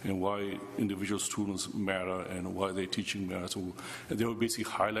 and why individual students matter and why their teaching matters. So they were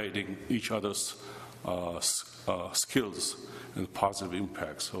basically highlighting each other's skills and positive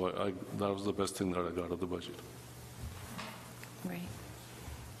impact. So that was the best thing that I got out of the budget. Right.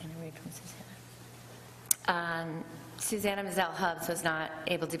 And I read from Susanna. Susanna Mazel-Hubbs was not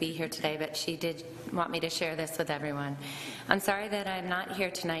able to be here today, but she did want me to share this with everyone. I'm sorry that I'm not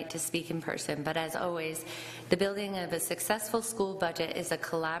here tonight to speak in person, but as always, the building of a successful school budget is a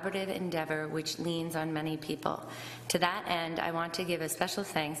collaborative endeavor which leans on many people. To that end, I want to give a special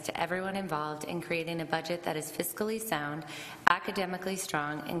thanks to everyone involved in creating a budget that is fiscally sound, academically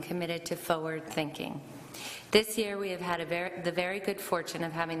strong, and committed to forward thinking. This year, we have had the very good fortune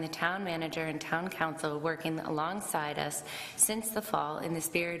of having the town manager and town council working alongside us since the fall in the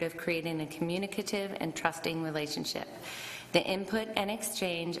spirit of creating a communicative and trusting relationship. The input and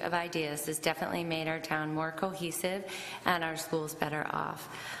exchange of ideas has definitely made our town more cohesive and our schools better off.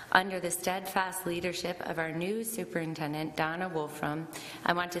 Under the steadfast leadership of our new superintendent, Donna Wolfram,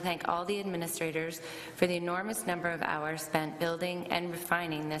 I want to thank all the administrators for the enormous number of hours spent building and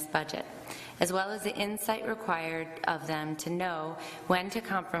refining this budget, as well as the insight required of them to know when to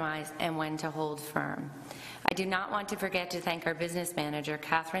compromise and when to hold firm. I do not want to forget to thank our business manager,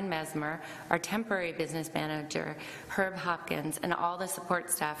 Catherine Mesmer, our temporary business manager, Herb Hopkins, and all the support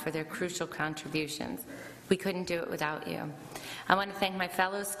staff for their crucial contributions. We couldn't do it without you. I want to thank my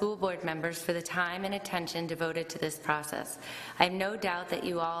fellow school board members for the time and attention devoted to this process. I have no doubt that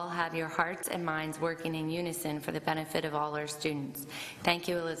you all have your hearts and minds working in unison for the benefit of all our students. Thank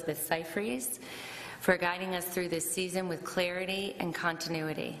you, Elizabeth Seifries, for guiding us through this season with clarity and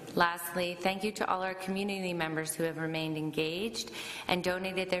continuity. Lastly, thank you to all our community members who have remained engaged and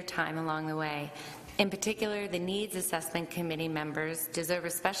donated their time along the way. In particular, the Needs Assessment Committee members deserve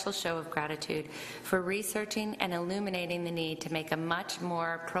a special show of gratitude for researching and illuminating the need to make a much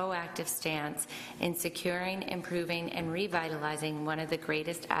more proactive stance in securing, improving, and revitalizing one of the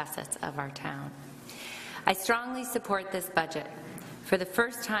greatest assets of our town. I strongly support this budget. For the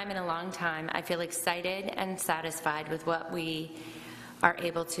first time in a long time, I feel excited and satisfied with what we are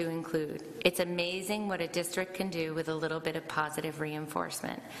able to include. It's amazing what a district can do with a little bit of positive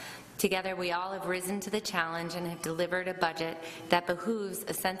reinforcement. Together, we all have risen to the challenge and have delivered a budget that behooves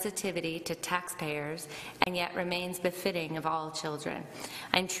a sensitivity to taxpayers and yet remains befitting of all children.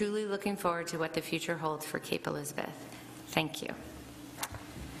 I'm truly looking forward to what the future holds for Cape Elizabeth. Thank you.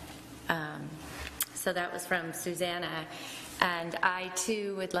 So that was from Susanna. And I,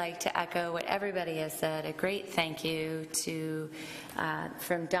 too, would like to echo what everybody has said. A great thank you to,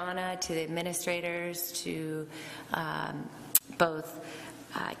 from Donna to the administrators, to both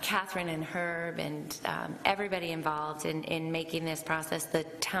Catherine and Herb and everybody involved in making this process, the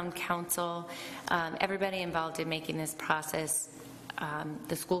town council, everybody involved in making this process,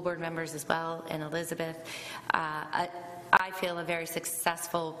 the school board members as well, and Elizabeth. I feel a very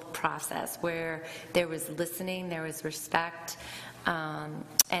successful process where there was listening, there was respect, and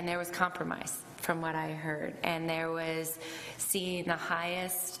there was compromise from what I heard. And there was seeing the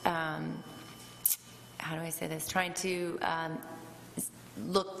highest, how do I say this, trying to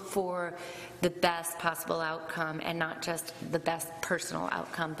look for the best possible outcome and not just the best personal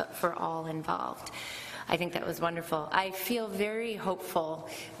outcome, but for all involved. I think that was wonderful. I feel very hopeful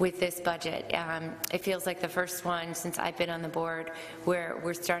with this budget. It feels like the first one since I've been on the board where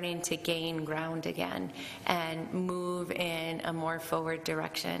we're starting to gain ground again and move in a more forward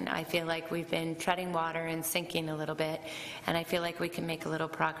direction. I feel like we've been treading water and sinking a little bit, and I feel like we can make a little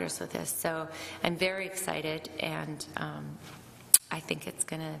progress with this. So I'm very excited, and I think it's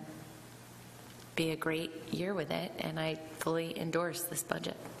going to be a great year with it, and I fully endorse this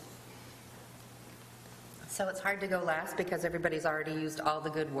budget. So it's hard to go last because everybody's already used all the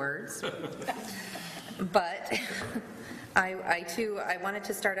good words. But I wanted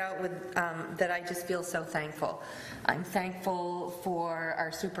to start out with that I just feel so thankful. I'm thankful for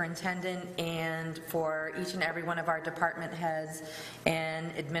our superintendent and for each and every one of our department heads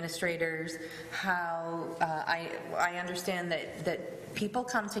and administrators, how I understand that people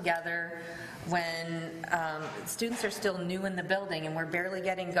come together when students are still new in the building and we're barely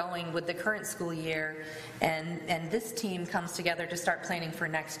getting going with the current school year, and this team comes together to start planning for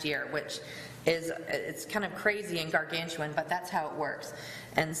next year, which is, it's kind of crazy and gargantuan, but that's how it works.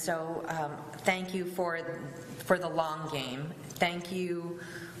 And so thank you for the long game. Thank you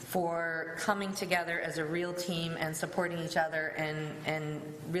for coming together as a real team and supporting each other and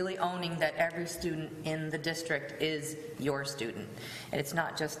really owning that every student in the district is your student. And it's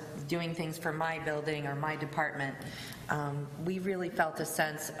not just doing things for my building or my department. We really felt a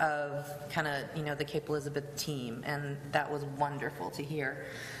sense of kind of, the Cape Elizabeth team, and that was wonderful to hear.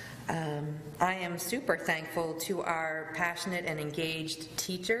 I am super thankful to our passionate and engaged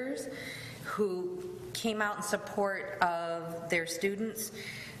teachers who came out in support of their students,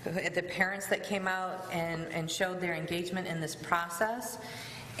 the parents that came out and showed their engagement in this process.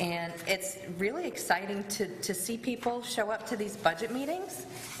 And it's really exciting to see people show up to these budget meetings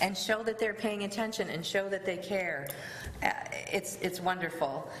and show that they're paying attention and show that they care. It's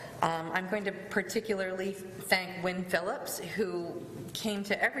wonderful. I'm going to particularly thank Wynn Phillips, who came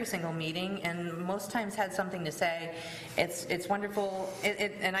to every single meeting and most times had something to say. It's wonderful,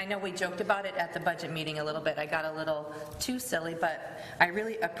 and I know we joked about it at the budget meeting a little bit. I got a little too silly, but I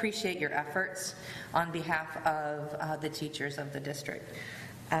really appreciate your efforts on behalf of the teachers of the district.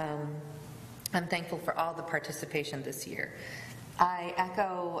 I'm thankful for all the participation this year. I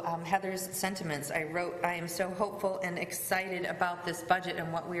echo Heather's sentiments. I wrote, I am so hopeful and excited about this budget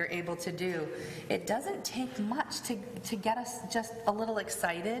and what we are able to do. It doesn't take much to get us just a little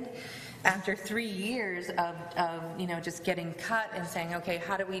excited after 3 years of just getting cut and saying, okay,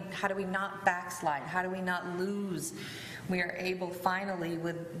 how do we not backslide? How do we not lose? We are able finally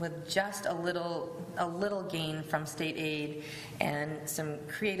with just a little gain from state aid and some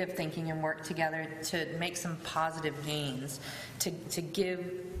creative thinking and work together to make some positive gains, to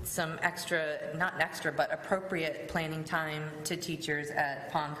give some extra, not extra, but appropriate planning time to teachers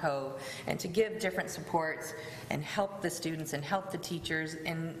at Pond Cove, and to give different supports and help the students and help the teachers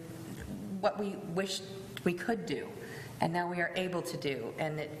in what we wish we could do, and now we are able to do,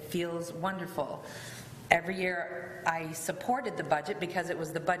 and it feels wonderful. Every year I supported the budget because it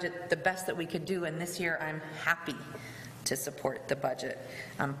was the best that we could do, and this year I'm happy to support the budget.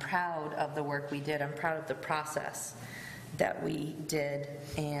 I'm proud of the work we did. I'm proud of the process that we did,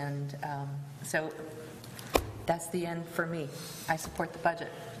 and so that's the end for me. I support the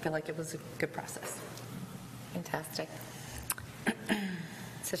budget. I feel like it was a good process. Fantastic.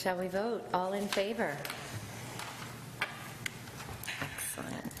 So shall we vote? All in favor?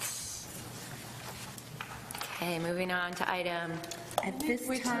 Excellent. Okay, moving on to item. At this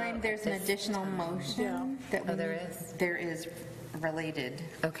time, there's an additional motion that we there need- is? There is related.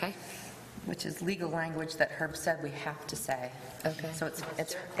 Okay. Which is legal language that Herb said we have to say. Okay. So it's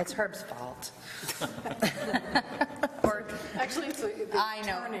Herb's fault. Actually, it's the I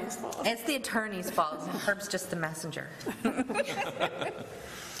know. attorney's fault. It's the attorney's fault. Herb's just the messenger.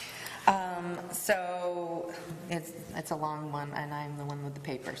 So it's a long one, and I'm the one with the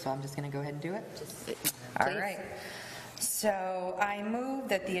paper, so I'm just going to go ahead and do it. All please. right. So I move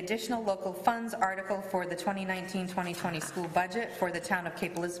that the additional local funds article for the 2019-2020 school budget for the town of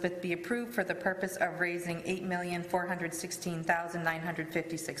Cape Elizabeth be approved for the purpose of raising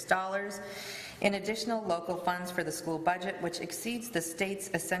 $8,416,956 in additional local funds for the school budget, which exceeds the state's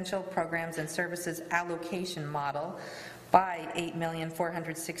essential programs and services allocation model by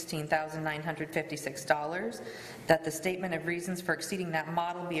 $8,416,956, that the statement of reasons for exceeding that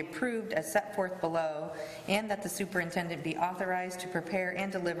model be approved as set forth below, and that the superintendent be authorized to prepare and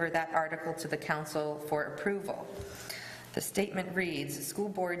deliver that article to the council for approval. The statement reads, School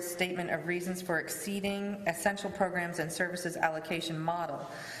Board's Statement of Reasons for Exceeding Essential Programs and Services Allocation Model.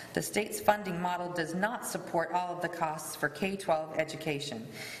 The state's funding model does not support all of the costs for K-12 education.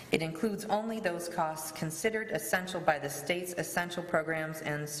 It includes only those costs considered essential by the state's Essential Programs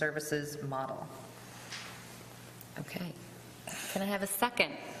and Services model. Okay. Can I have a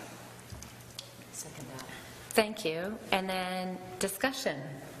second? Second that. Thank you. And then discussion.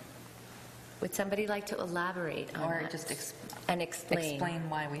 Would somebody like to elaborate on Or that? just and explain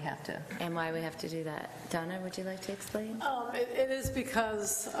why we have to. And why we have to do that. Donna, would you like to explain? It is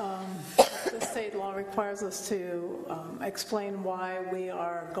because the state law requires us to explain why we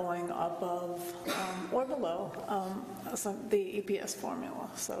are going above or below the EPS formula.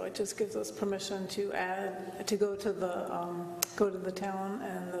 So it just gives us permission to add, to go to the town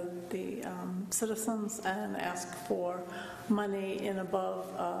and the citizens and ask for money in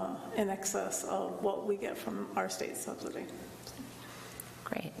excess of what we get from our state subsidy.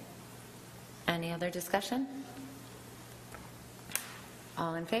 Great. Any other discussion?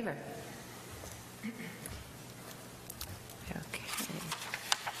 All in favor? Okay.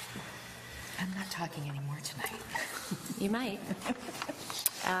 I'm not talking anymore tonight. You might.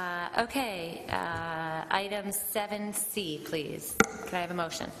 Okay. Item 7C, please. Can I have a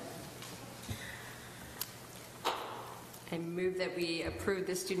motion? I move that we approve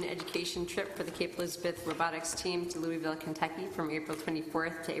the student education trip for the Cape Elizabeth robotics team to Louisville, Kentucky from April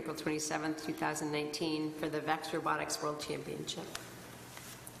 24th to April 27th, 2019 for the VEX Robotics World Championship.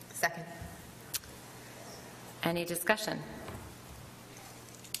 Second. Any discussion?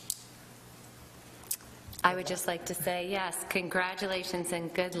 I would just like to say, yes, congratulations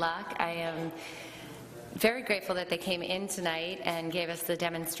and good luck. I am very grateful that they came in tonight and gave us the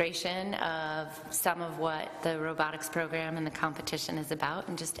demonstration of some of what the robotics program and the competition is about,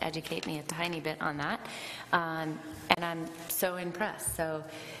 and just educate me a tiny bit on that. And I'm so impressed. So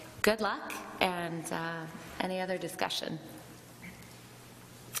good luck, and any other discussion?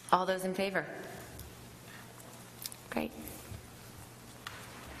 All those in favor? Great.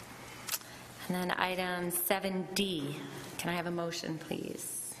 And then item 7D. Can I have a motion,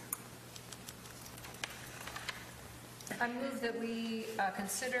 please? I move that we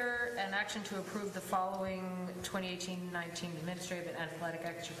consider an action to approve the following 2018-19 administrative and athletic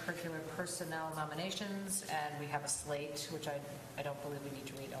extracurricular personnel nominations, and we have a slate, which I don't believe we need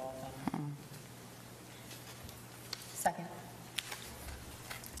to read all of them. Second.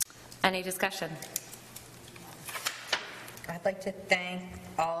 Any discussion? I'd like to thank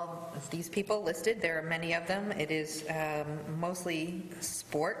all of these people listed. There are many of them. It is mostly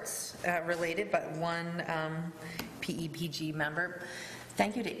sports related, but one PEPG member.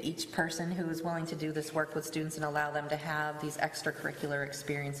 Thank you to each person who is willing to do this work with students and allow them to have these extracurricular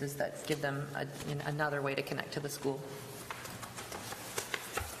experiences that give them another way to connect to the school.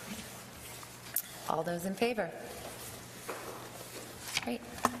 All those in favor? Great.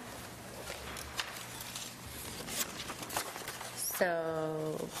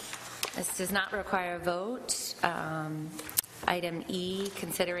 So this does not require a vote. Item E,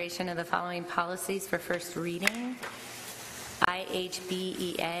 consideration of the following policies for first reading.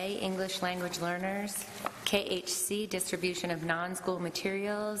 IHBEA, English language learners. KHC, distribution of non-school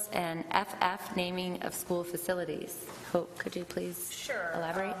materials. And FF, naming of school facilities. Hope, could you please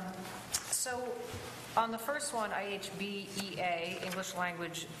elaborate? So on the first one, IHBEA, English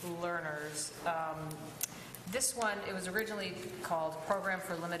language learners, this one, it was originally called Program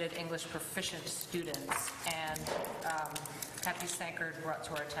for Limited English Proficient Students, and Kathy Sankard brought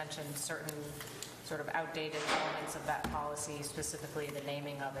to our attention certain sort of outdated elements of that policy, specifically the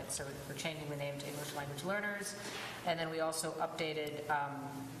naming of it. So we're changing the name to English Language Learners. And then we also updated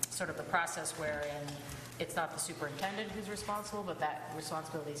sort of the process wherein it's not the superintendent who's responsible, but that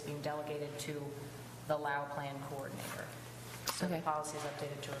responsibility is being delegated to the LAU plan coordinator. So the policy is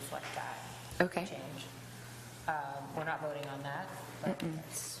updated to reflect that change. We're not voting on that, but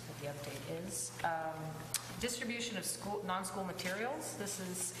that's what the update is. Distribution of non-school materials. This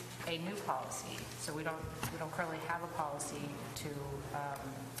is a new policy, so we don't currently have a policy to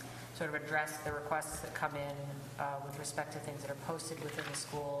sort of address the requests that come in with respect to things that are posted within the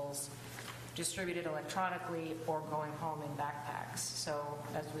schools, distributed electronically, or going home in backpacks. So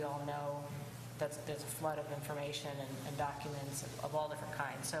as we all know, there's a flood of information and documents of all different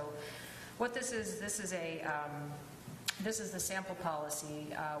kinds. So what this is the sample policy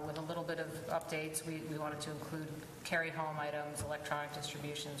with a little bit of updates. We wanted to include carry-home items, electronic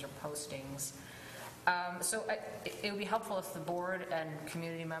distributions, or postings. So it would be helpful if the board and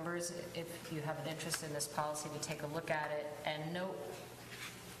community members, if you have an interest in this policy, to take a look at it and note.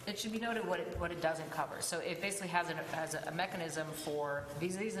 It should be noted what it doesn't cover. So it basically has a mechanism for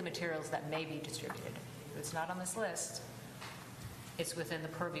these are the materials that may be distributed. If it's not on this list, it's within the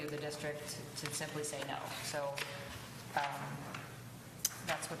purview of the district to simply say no. So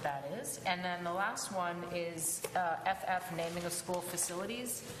that's what that is. And then the last one is FF, naming of school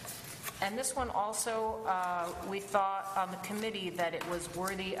facilities. And this one also, we thought on the committee that it was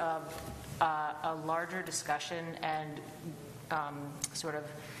worthy of a larger discussion and sort of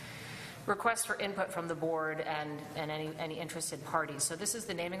request for input from the board and any interested parties. So this is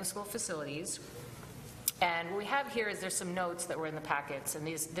the naming of school facilities. And what we have here is there's some notes that were in the packets, and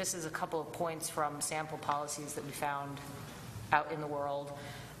this is a couple of points from sample policies that we found out in the world.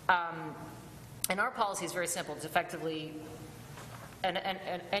 And our policy is very simple. It's effectively, and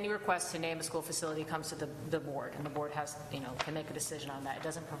any request to name a school facility comes to the board, and the board has, can make a decision on that. It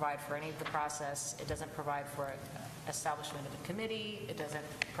doesn't provide for any of the process. It doesn't provide for establishment of a committee. It doesn't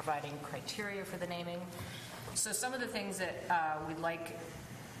provide any criteria for the naming. So some of the things that we'd like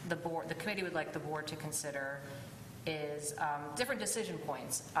the committee would like the board to consider is different decision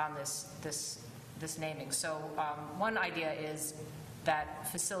points on this naming. So one idea is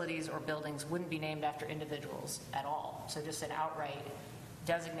that facilities or buildings wouldn't be named after individuals at all. So just an outright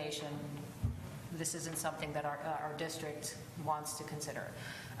designation. This isn't something that our district wants to consider.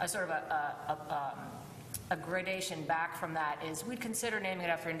 A sort of a gradation back from that is we'd consider naming it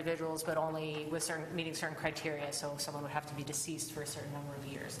after individuals, but only with meeting certain criteria. So someone would have to be deceased for a certain number of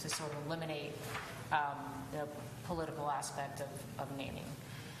years to sort of eliminate the political aspect of naming.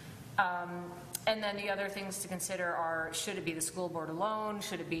 And then the other things to consider are, should it be the school board alone?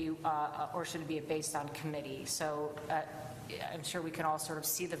 Should it be, or should it be based on committee? So I'm sure we can all sort of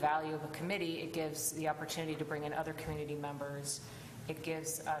see the value of a committee. It gives the opportunity to bring in other community members. It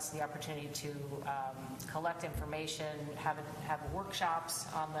gives us the opportunity to collect information, have workshops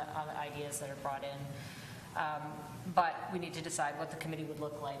on the ideas that are brought in. But we need to decide what the committee would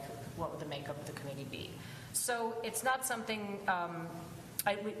look like, what would the makeup of the committee be. So it's not something,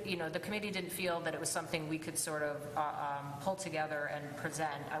 the committee didn't feel that it was something we could sort of pull together and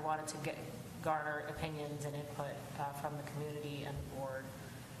present. I wanted to garner opinions and input from the community and the board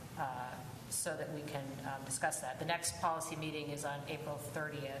so that we can discuss that. The next policy meeting is on April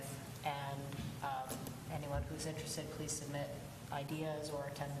 30th, and anyone who's interested, please submit ideas or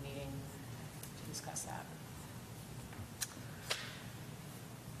attend the meeting to discuss that.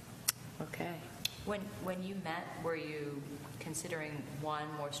 Okay. When you met, were you considering one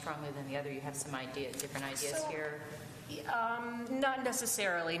more strongly than the other? You have some different ideas here? Not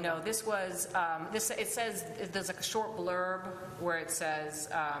necessarily, no. This was, it says, there's like a short blurb where it says,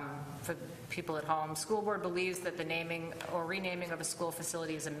 for people at home, school board believes that the naming or renaming of a school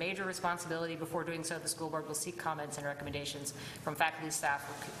facility is a major responsibility. Before doing so, the school board will seek comments and recommendations from faculty,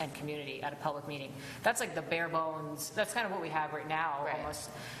 staff, and community at a public meeting. That's like the bare bones. That's kind of what we have right now, almost.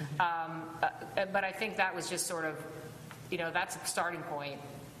 But I think that was just sort of, that's a starting point.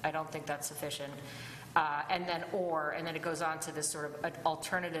 I don't think that's sufficient. And then it goes on to this sort of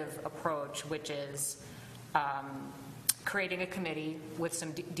alternative approach, which is creating a committee with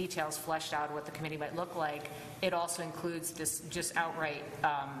some details fleshed out what the committee might look like. It also includes this just outright,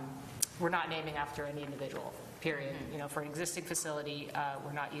 we're not naming after any individual, period. For an existing facility,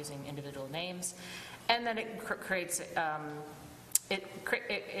 we're not using individual names. And then it creates,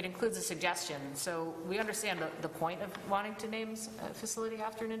 it includes a suggestion. So we understand the point of wanting to name a facility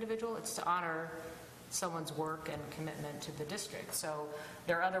after an individual. It's to honor someone's work and commitment to the district. So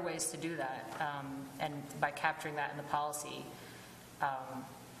there are other ways to do that, and by capturing that in the policy,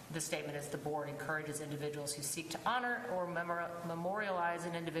 the statement is, the board encourages individuals who seek to honor or memorialize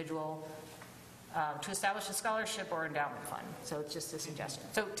an individual to establish a scholarship or endowment fund. So it's just a suggestion.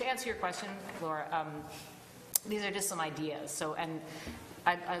 So to answer your question, Laura, these are just some ideas. So, and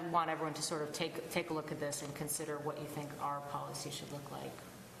I want everyone to sort of take a look at this and consider what you think our policy should look like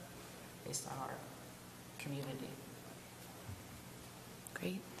based on our community.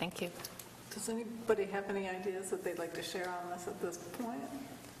 Great, thank you. Does anybody have any ideas that they'd like to share on this at this point?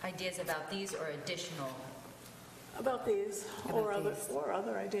 Ideas about these or additional? About these, or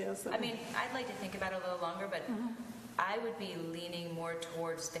other ideas. I mean, I'd like to think about it a little longer, but I would be leaning more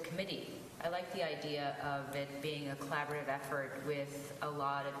towards the committee. I like the idea of it being a collaborative effort with a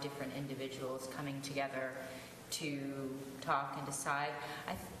lot of different individuals coming together to talk and decide.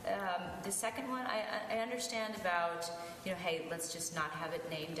 The second one, I understand about, hey, let's just not have it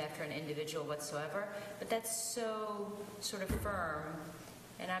named after an individual whatsoever, but that's so sort of firm,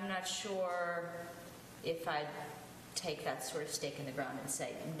 and I'm not sure if I'd take that sort of stake in the ground and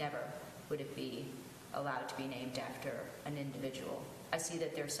say, never would it be allowed to be named after an individual. I see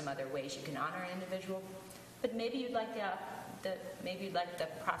that there's some other ways you can honor an individual, but maybe you'd like the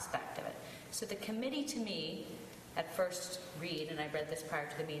prospect of it. So the committee, to me, at first read, and I read this prior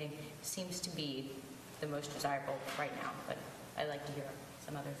to the meeting, seems to be the most desirable right now, but I'd like to hear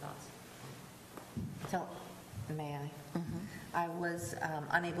some other thoughts. So, may I? I was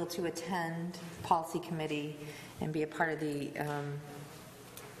unable to attend policy committee and be a part of the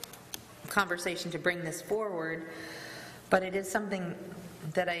conversation to bring this forward, but it is something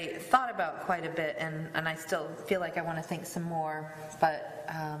that I thought about quite a bit, and I still feel like I want to think some more, but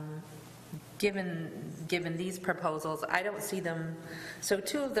given these proposals, I don't see them, so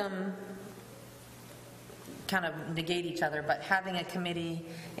two of them kind of negate each other, but having a committee,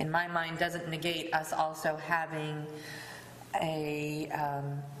 in my mind, doesn't negate us also having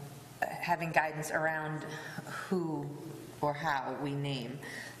having guidance around who or how we name.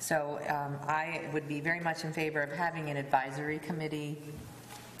 So I would be very much in favor of having an advisory committee.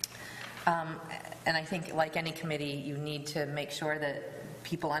 And I think, like any committee, you need to make sure that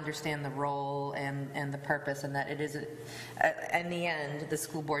people understand the role and the purpose, and that it is, in the end, the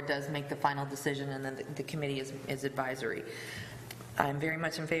school board does make the final decision, and then the committee is advisory. I'm very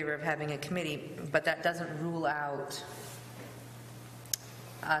much in favor of having a committee, but that doesn't rule out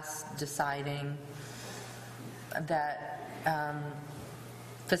us deciding that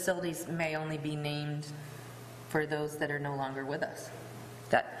facilities may only be named for those that are no longer with us.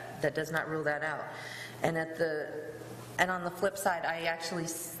 That does not rule that out. And on the flip side,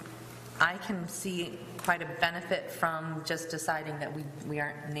 I can see quite a benefit from just deciding that we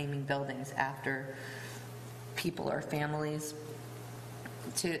aren't naming buildings after people or families.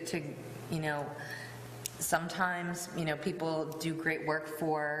 Sometimes people do great work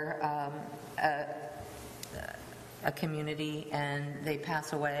for a community and they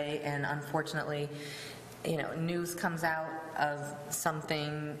pass away, and unfortunately, news comes out of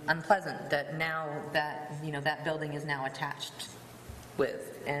something unpleasant that now that building is now attached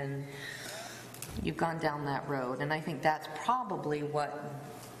with, and you've gone down that road. And I think that's probably what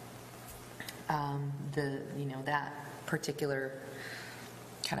that particular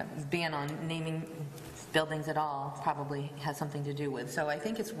kind of ban on naming buildings at all probably has something to do with. So I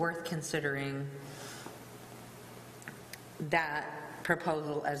think it's worth considering that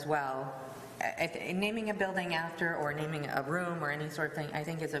proposal as well. Naming a building after, or naming a room or any sort of thing, I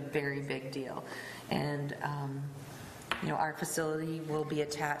think is a very big deal. And our facility will be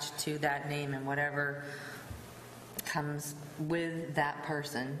attached to that name, and whatever comes with that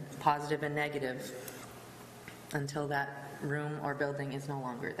person, positive and negative, until that room or building is no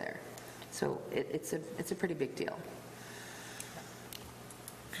longer there. So it's a pretty big deal.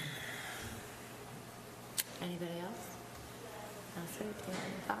 Anybody else? Alfred, do you have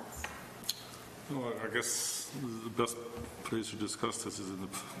any thoughts? Well, I guess the best place to discuss this is in the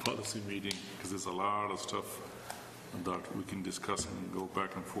policy meeting, because there's a lot of stuff that we can discuss and go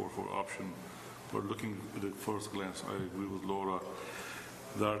back and forth for option. But looking at the first glance, I agree with Laura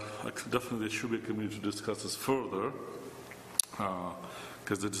that definitely there should be a committee to discuss this further,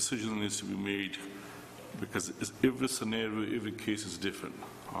 because the decision needs to be made, because every scenario, every case is different.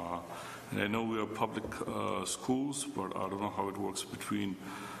 And I know we are public schools, but I don't know how it works between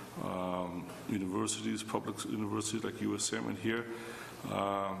universities, public universities like USM and here.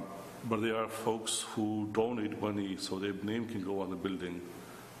 But there are folks who donate money so their name can go on the building.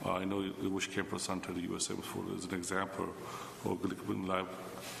 I know the Wish Campus Center, the USM, as an example, or Glickman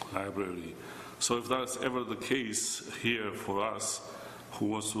Library. So if that's ever the case here for us,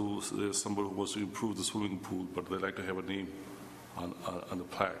 there's somebody who wants to improve the swimming pool, but they like to have a name on the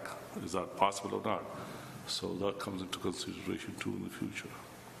plaque. Is that possible or not? So that comes into consideration too in the future.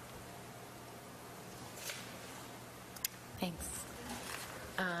 Thanks.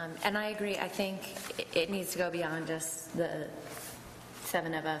 And I agree. I think it needs to go beyond just the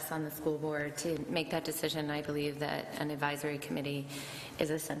 7 of us on the school board to make that decision. I believe that an advisory committee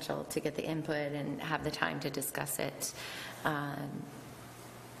is essential to get the input and have the time to discuss it. And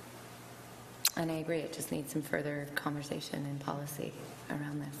I agree, it just needs some further conversation and policy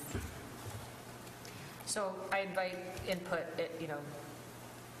around this. So I invite input,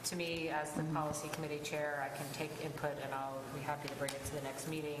 to me as the policy committee chair. I can take input and I'll be happy to bring it to the next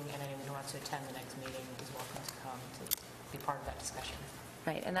meeting, and anyone who wants to attend the next meeting is welcome to come to be part of that discussion.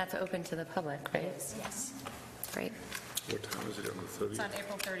 Right, and that's open to the public, right? It is, yes. Great. What time is it on the 30th? It's on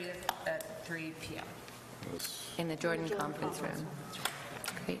April 30th at 3 p.m. In the Jordan Conference Room.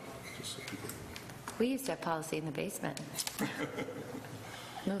 Great. We used to have policy in the basement.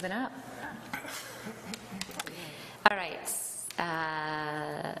 Moving up. All right.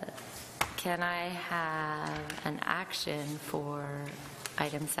 Can I have an action for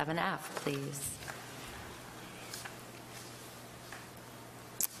item 7F, please?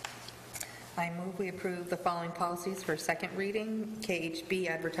 I move we approve the following policies for second reading: KHB,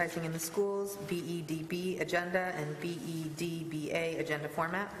 advertising in the schools; BEDB, agenda; and BEDBA, agenda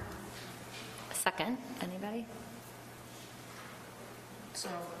format. Second, anybody? So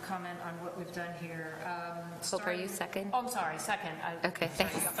comment on what we've done here. Hope, are you second? Oh, I'm sorry, second. Okay, sorry,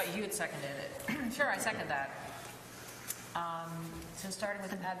 thanks. I thought you had seconded it. Sure, I second that. So starting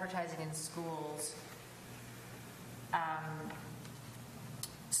with advertising in schools.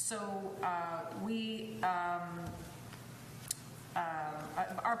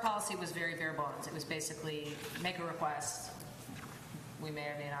 Our policy was very bare bones. It was basically make a request. We may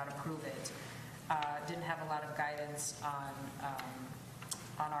or may not approve it. Didn't have a lot of guidance on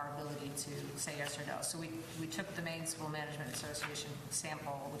our ability to say yes or no. So we took the Maine School Management Association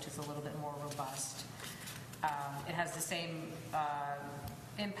sample, which is a little bit more robust. It has the same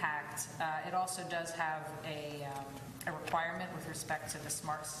impact. It also does have a requirement with respect to the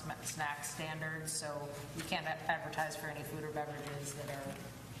smart snack standards, so we can't advertise for any food or beverages that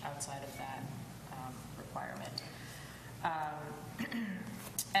are outside of that requirement.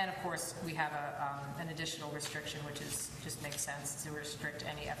 And of course, we have an additional restriction, which is just makes sense to restrict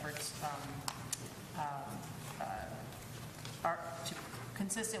any efforts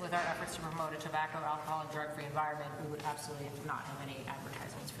consistent with our efforts to promote a tobacco, alcohol, and drug-free environment. We would absolutely not have any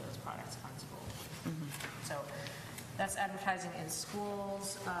advertisements for those products on school. So that's advertising in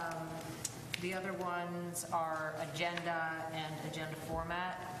schools. The other ones are agenda and agenda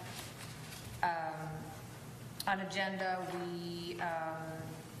format. On agenda,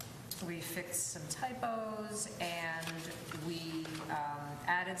 we fixed some typos, and we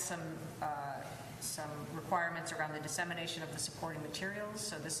added some requirements around the dissemination of the supporting materials.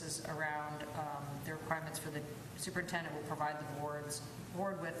 So this is around the requirements for the superintendent will provide the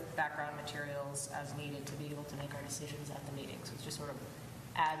board with background materials as needed to be able to make our decisions at the meeting. So it just sort of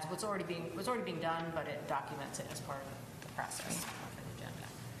adds what's already being done, but it documents it as part of the process for the agenda.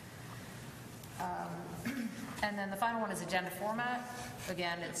 And then the final one is agenda format.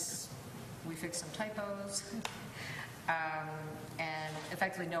 Again, we fixed some typos, and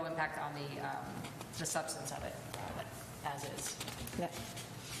effectively no impact on the substance of it, as is. Yeah.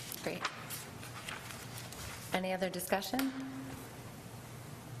 Great. Any other discussion?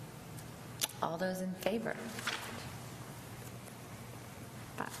 All those in favor?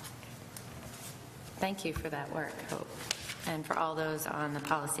 Thank you for that work, Hope, and for all those on the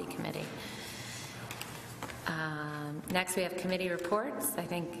policy committee. Next, we have committee reports. I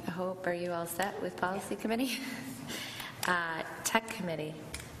think, Hope, are you all set with policy committee? Tech committee.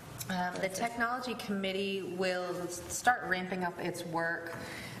 The technology committee will start ramping up its work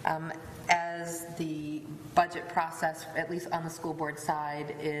as the budget process, at least on the school board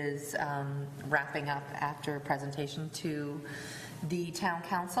side, is wrapping up after presentation to the town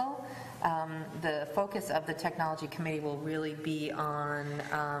council. The focus of the technology committee will really be on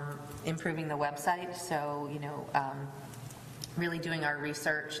improving the website. So, really doing our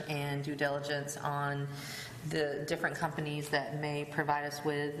research and due diligence on the different companies that may provide us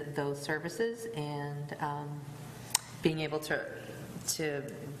with those services, and being able to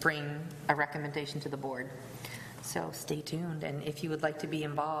bring a recommendation to the board. So stay tuned, and if you would like to be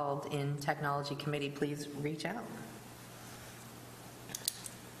involved in technology committee, please reach out.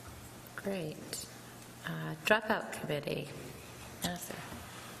 Great. Dropout committee. Nasser.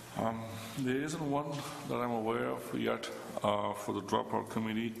 There isn't one that I'm aware of yet for the dropout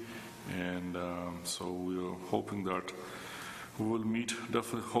committee, and so we're hoping that we will meet,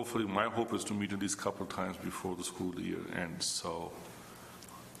 definitely, hopefully, my hope is to meet at least a couple of times before the school year ends, so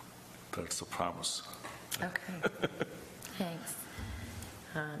that's a promise. Okay. Thanks.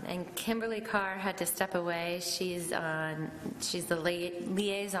 And Kimberly Carr had to step away. She's the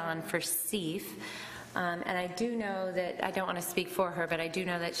liaison for SEAF. And I do know that, I don't want to speak for her, but I do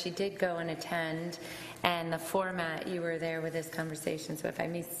know that she did go and attend, and the format, you were there with this conversation, so if I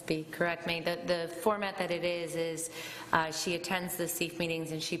misspeak, correct me. The format that it is she attends the SEAF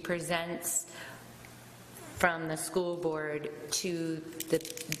meetings and she presents from the school board to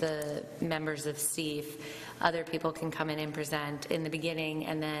the members of SEAF. Other people can come in and present in the beginning,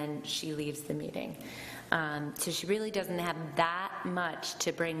 and then she leaves the meeting. So she really doesn't have that much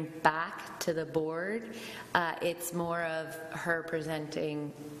to bring back to the board. It's more of her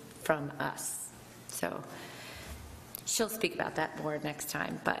presenting from us. So she'll speak about that more next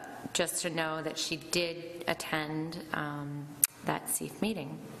time, but just to know that she did attend that SEAF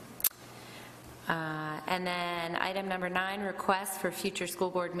meeting. And then item number 9, requests for future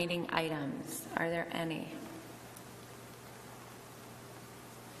school board meeting items. Are there any?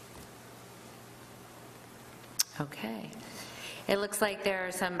 Okay. It looks like there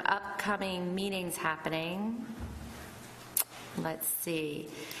are some upcoming meetings happening. Let's see.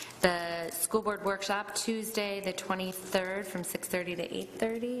 The school board workshop, Tuesday the 23rd from 6:30 to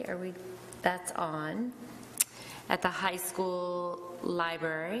 8:30. That's on at the high school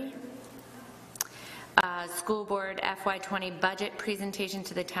library. School board FY20 budget presentation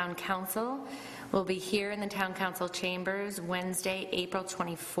to the town council will be here in the town council chambers Wednesday, April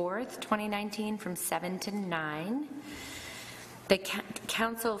 24th, 2019 from 7 to 9. The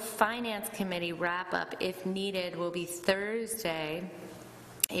council finance committee wrap up, if needed, will be Thursday,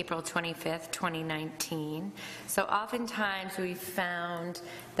 April 25th, 2019. So oftentimes we've found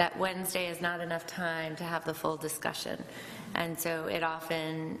that Wednesday is not enough time to have the full discussion. And so it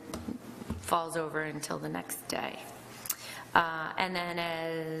often falls over until the next day. And then,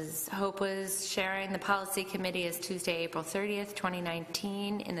 as Hope was sharing, the policy committee is Tuesday, April 30th,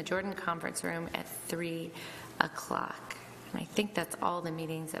 2019 in the Jordan Conference Room at 3 o'clock. And I think that's all the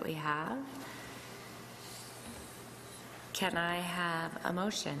meetings that we have. Can I have a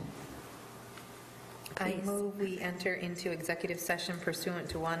motion? I move we enter into executive session pursuant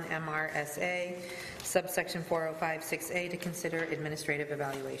to 1 MRSA, subsection 4056A, to consider administrative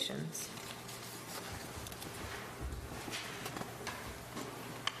evaluations.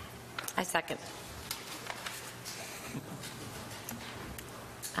 I second.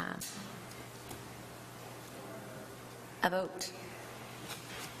 A vote.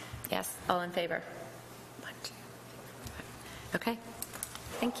 Yes, all in favor? 1, 2, 3, 4. Okay,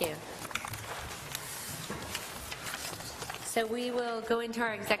 thank you. So we will go into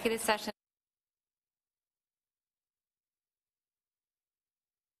our executive session.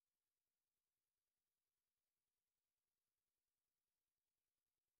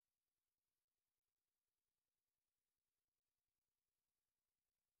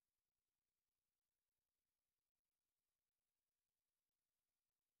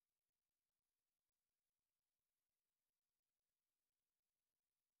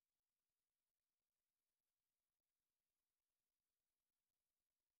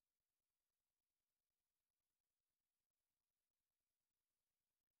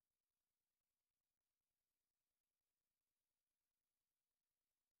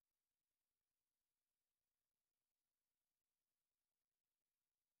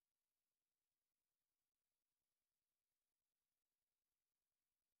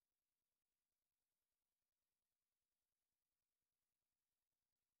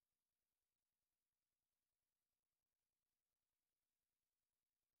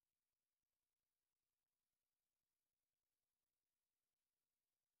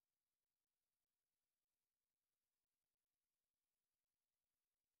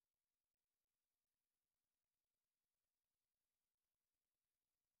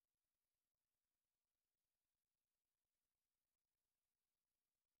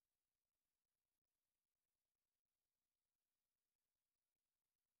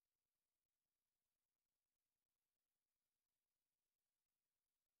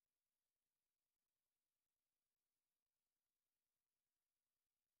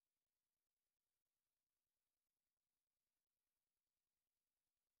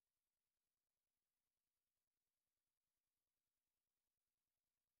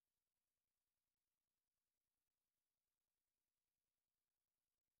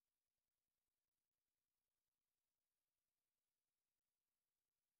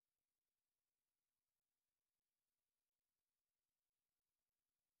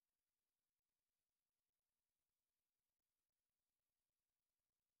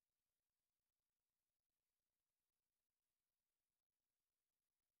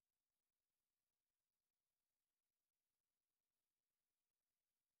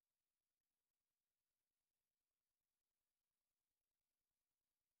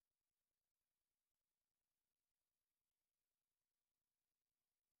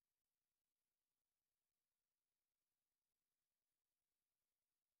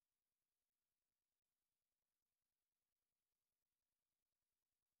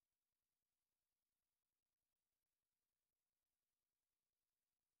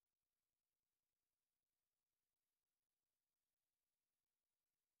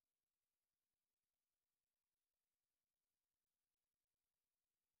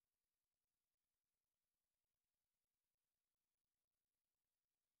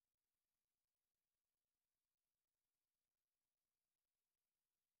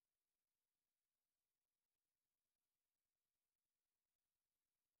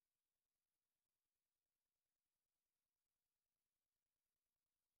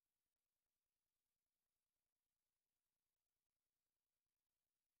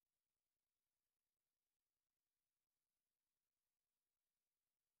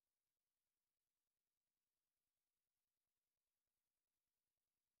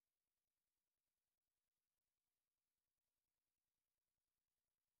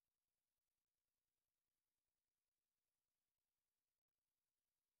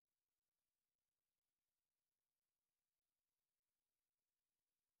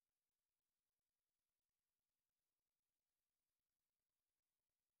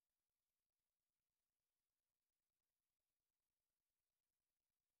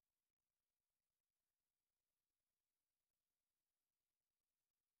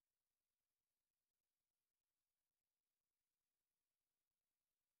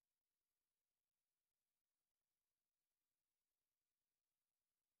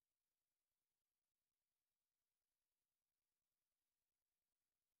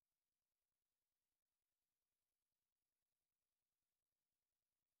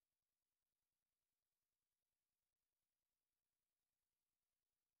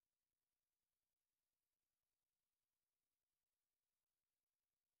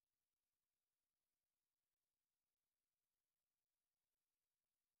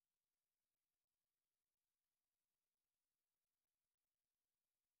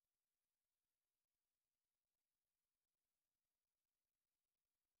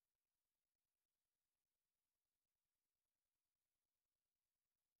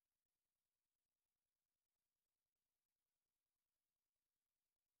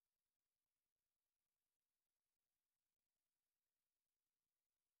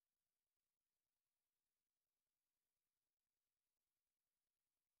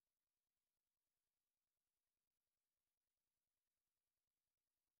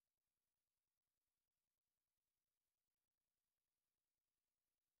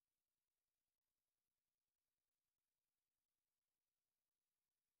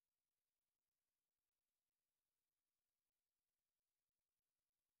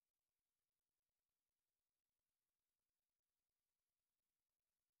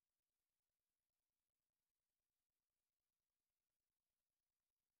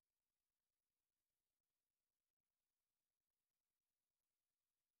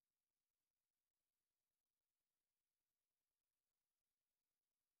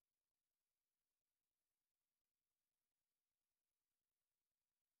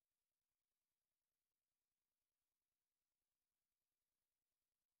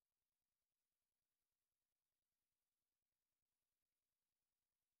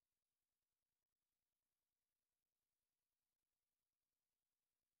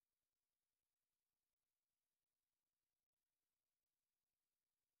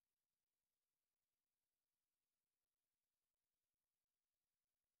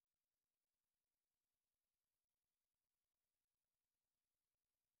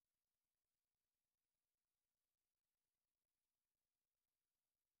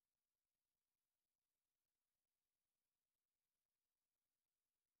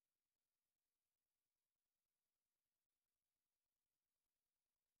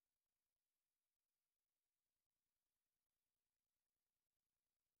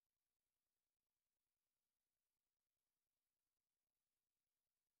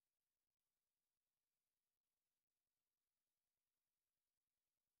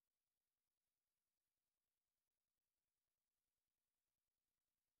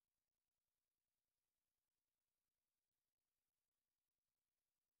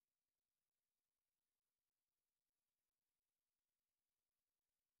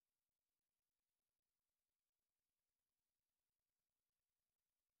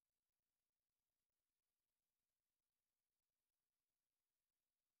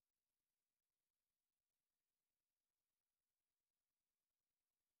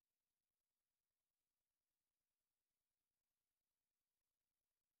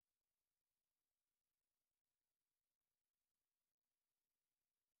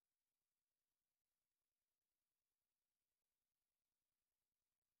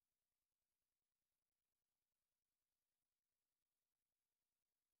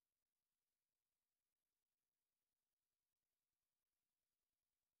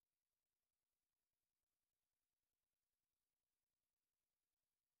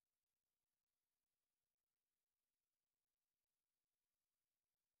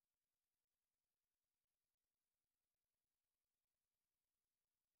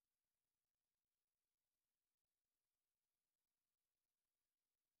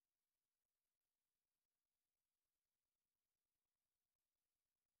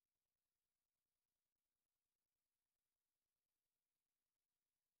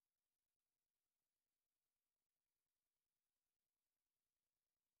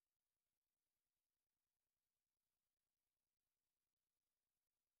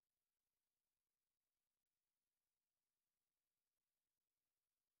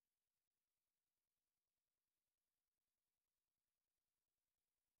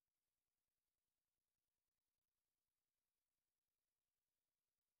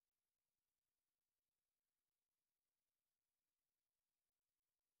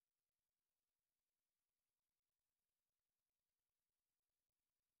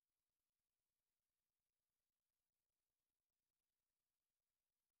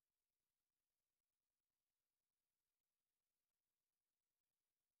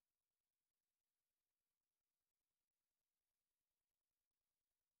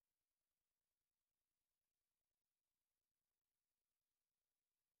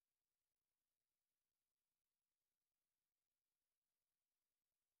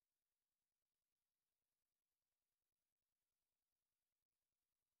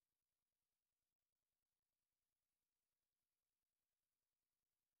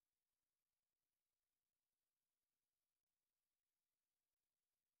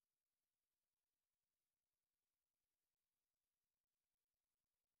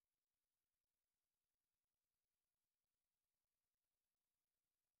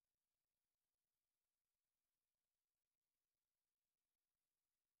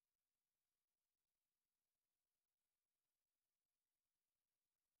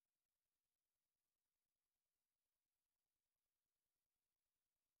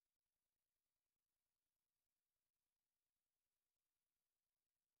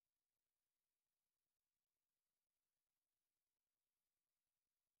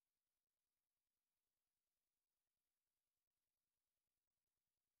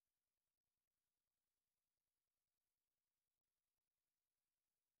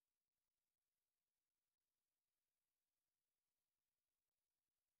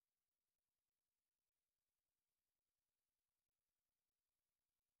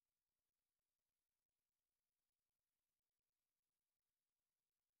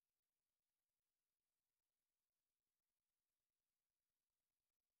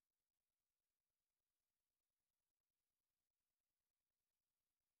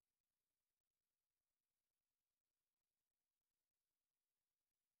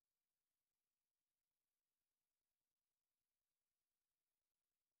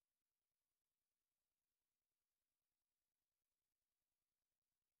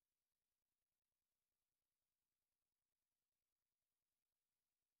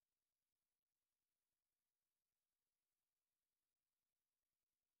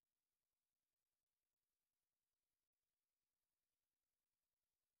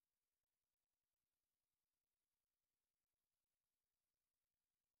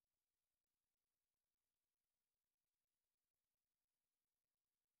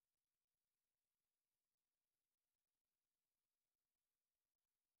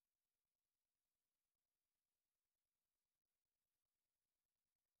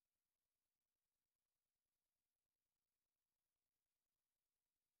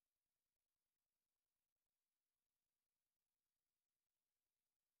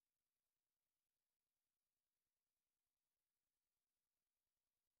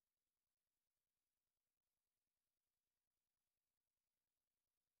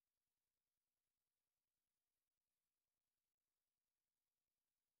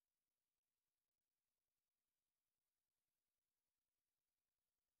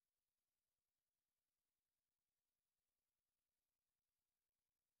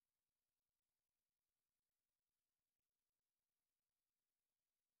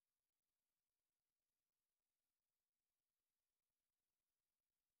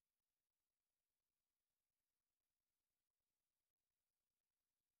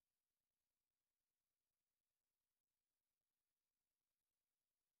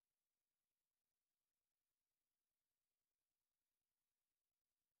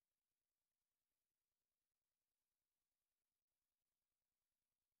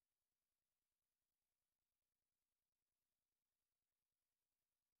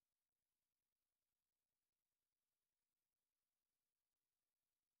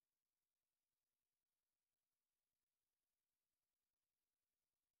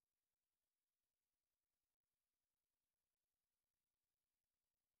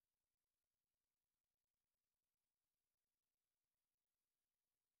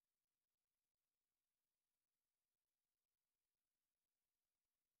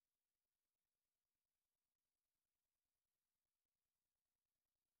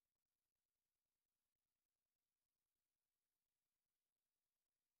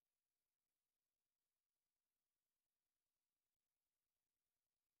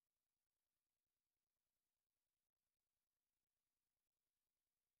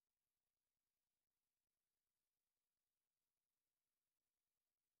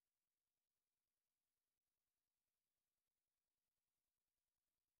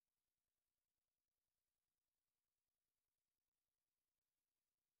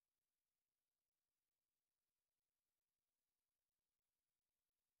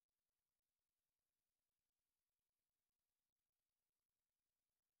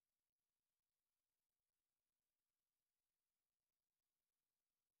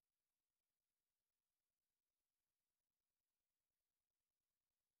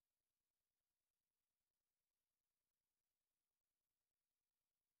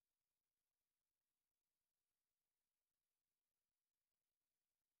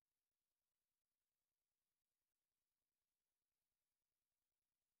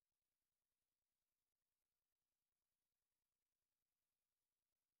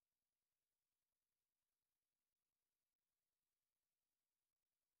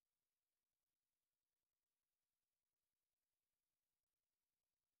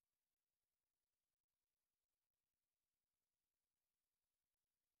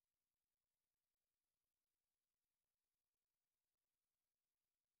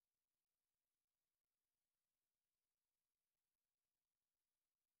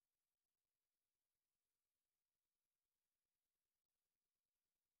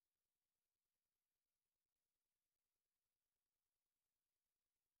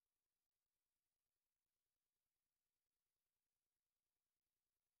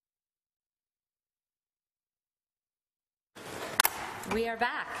 We are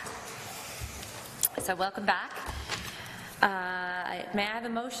back. So welcome back. May I have a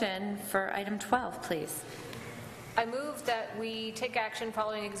motion for item 12, please? I move that we take action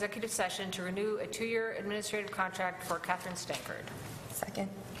following executive session to renew a 2-year administrative contract for Catherine Stanford. Second.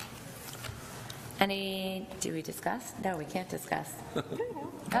 Do we discuss? No, we can't discuss.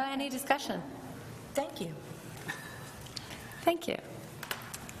 Any discussion? Thank you. Thank you.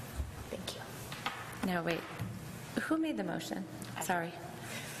 Thank you. No, wait. Who made the motion? Sorry.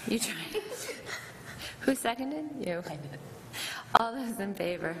 You tried. Who seconded? You. I did. All those in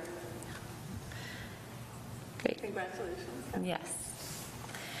favor? Great. Congratulations. Yes.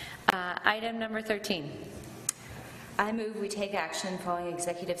 Item number 13. I move we take action following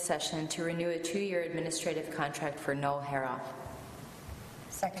executive session to renew a 2-year administrative contract for Noel Haroff.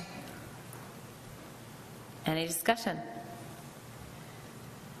 Second. Any discussion?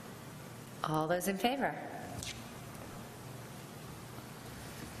 All those in favor?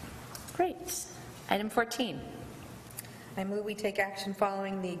 Great. Item 14. I move we take action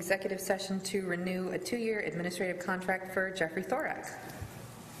following the executive session to renew a 2-year administrative contract for Jeffrey Thorak.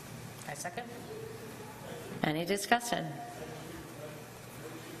 I second. Any discussion?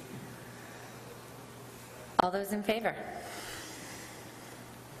 All those in favor?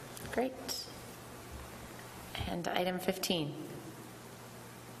 Great. And item 15.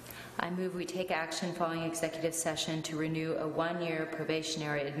 I move we take action following executive session to renew a 1-year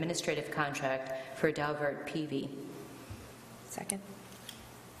probationary administrative contract for Dalbert Peavy. Second.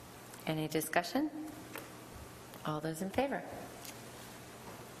 Any discussion? All those in favor?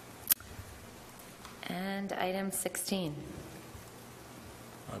 And item 16.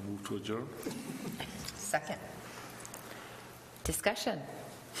 I move to adjourn. Second. Discussion?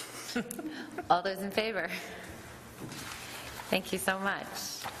 All those in favor? Thank you so much.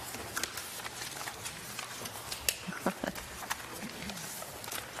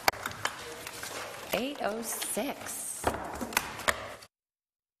 8:06.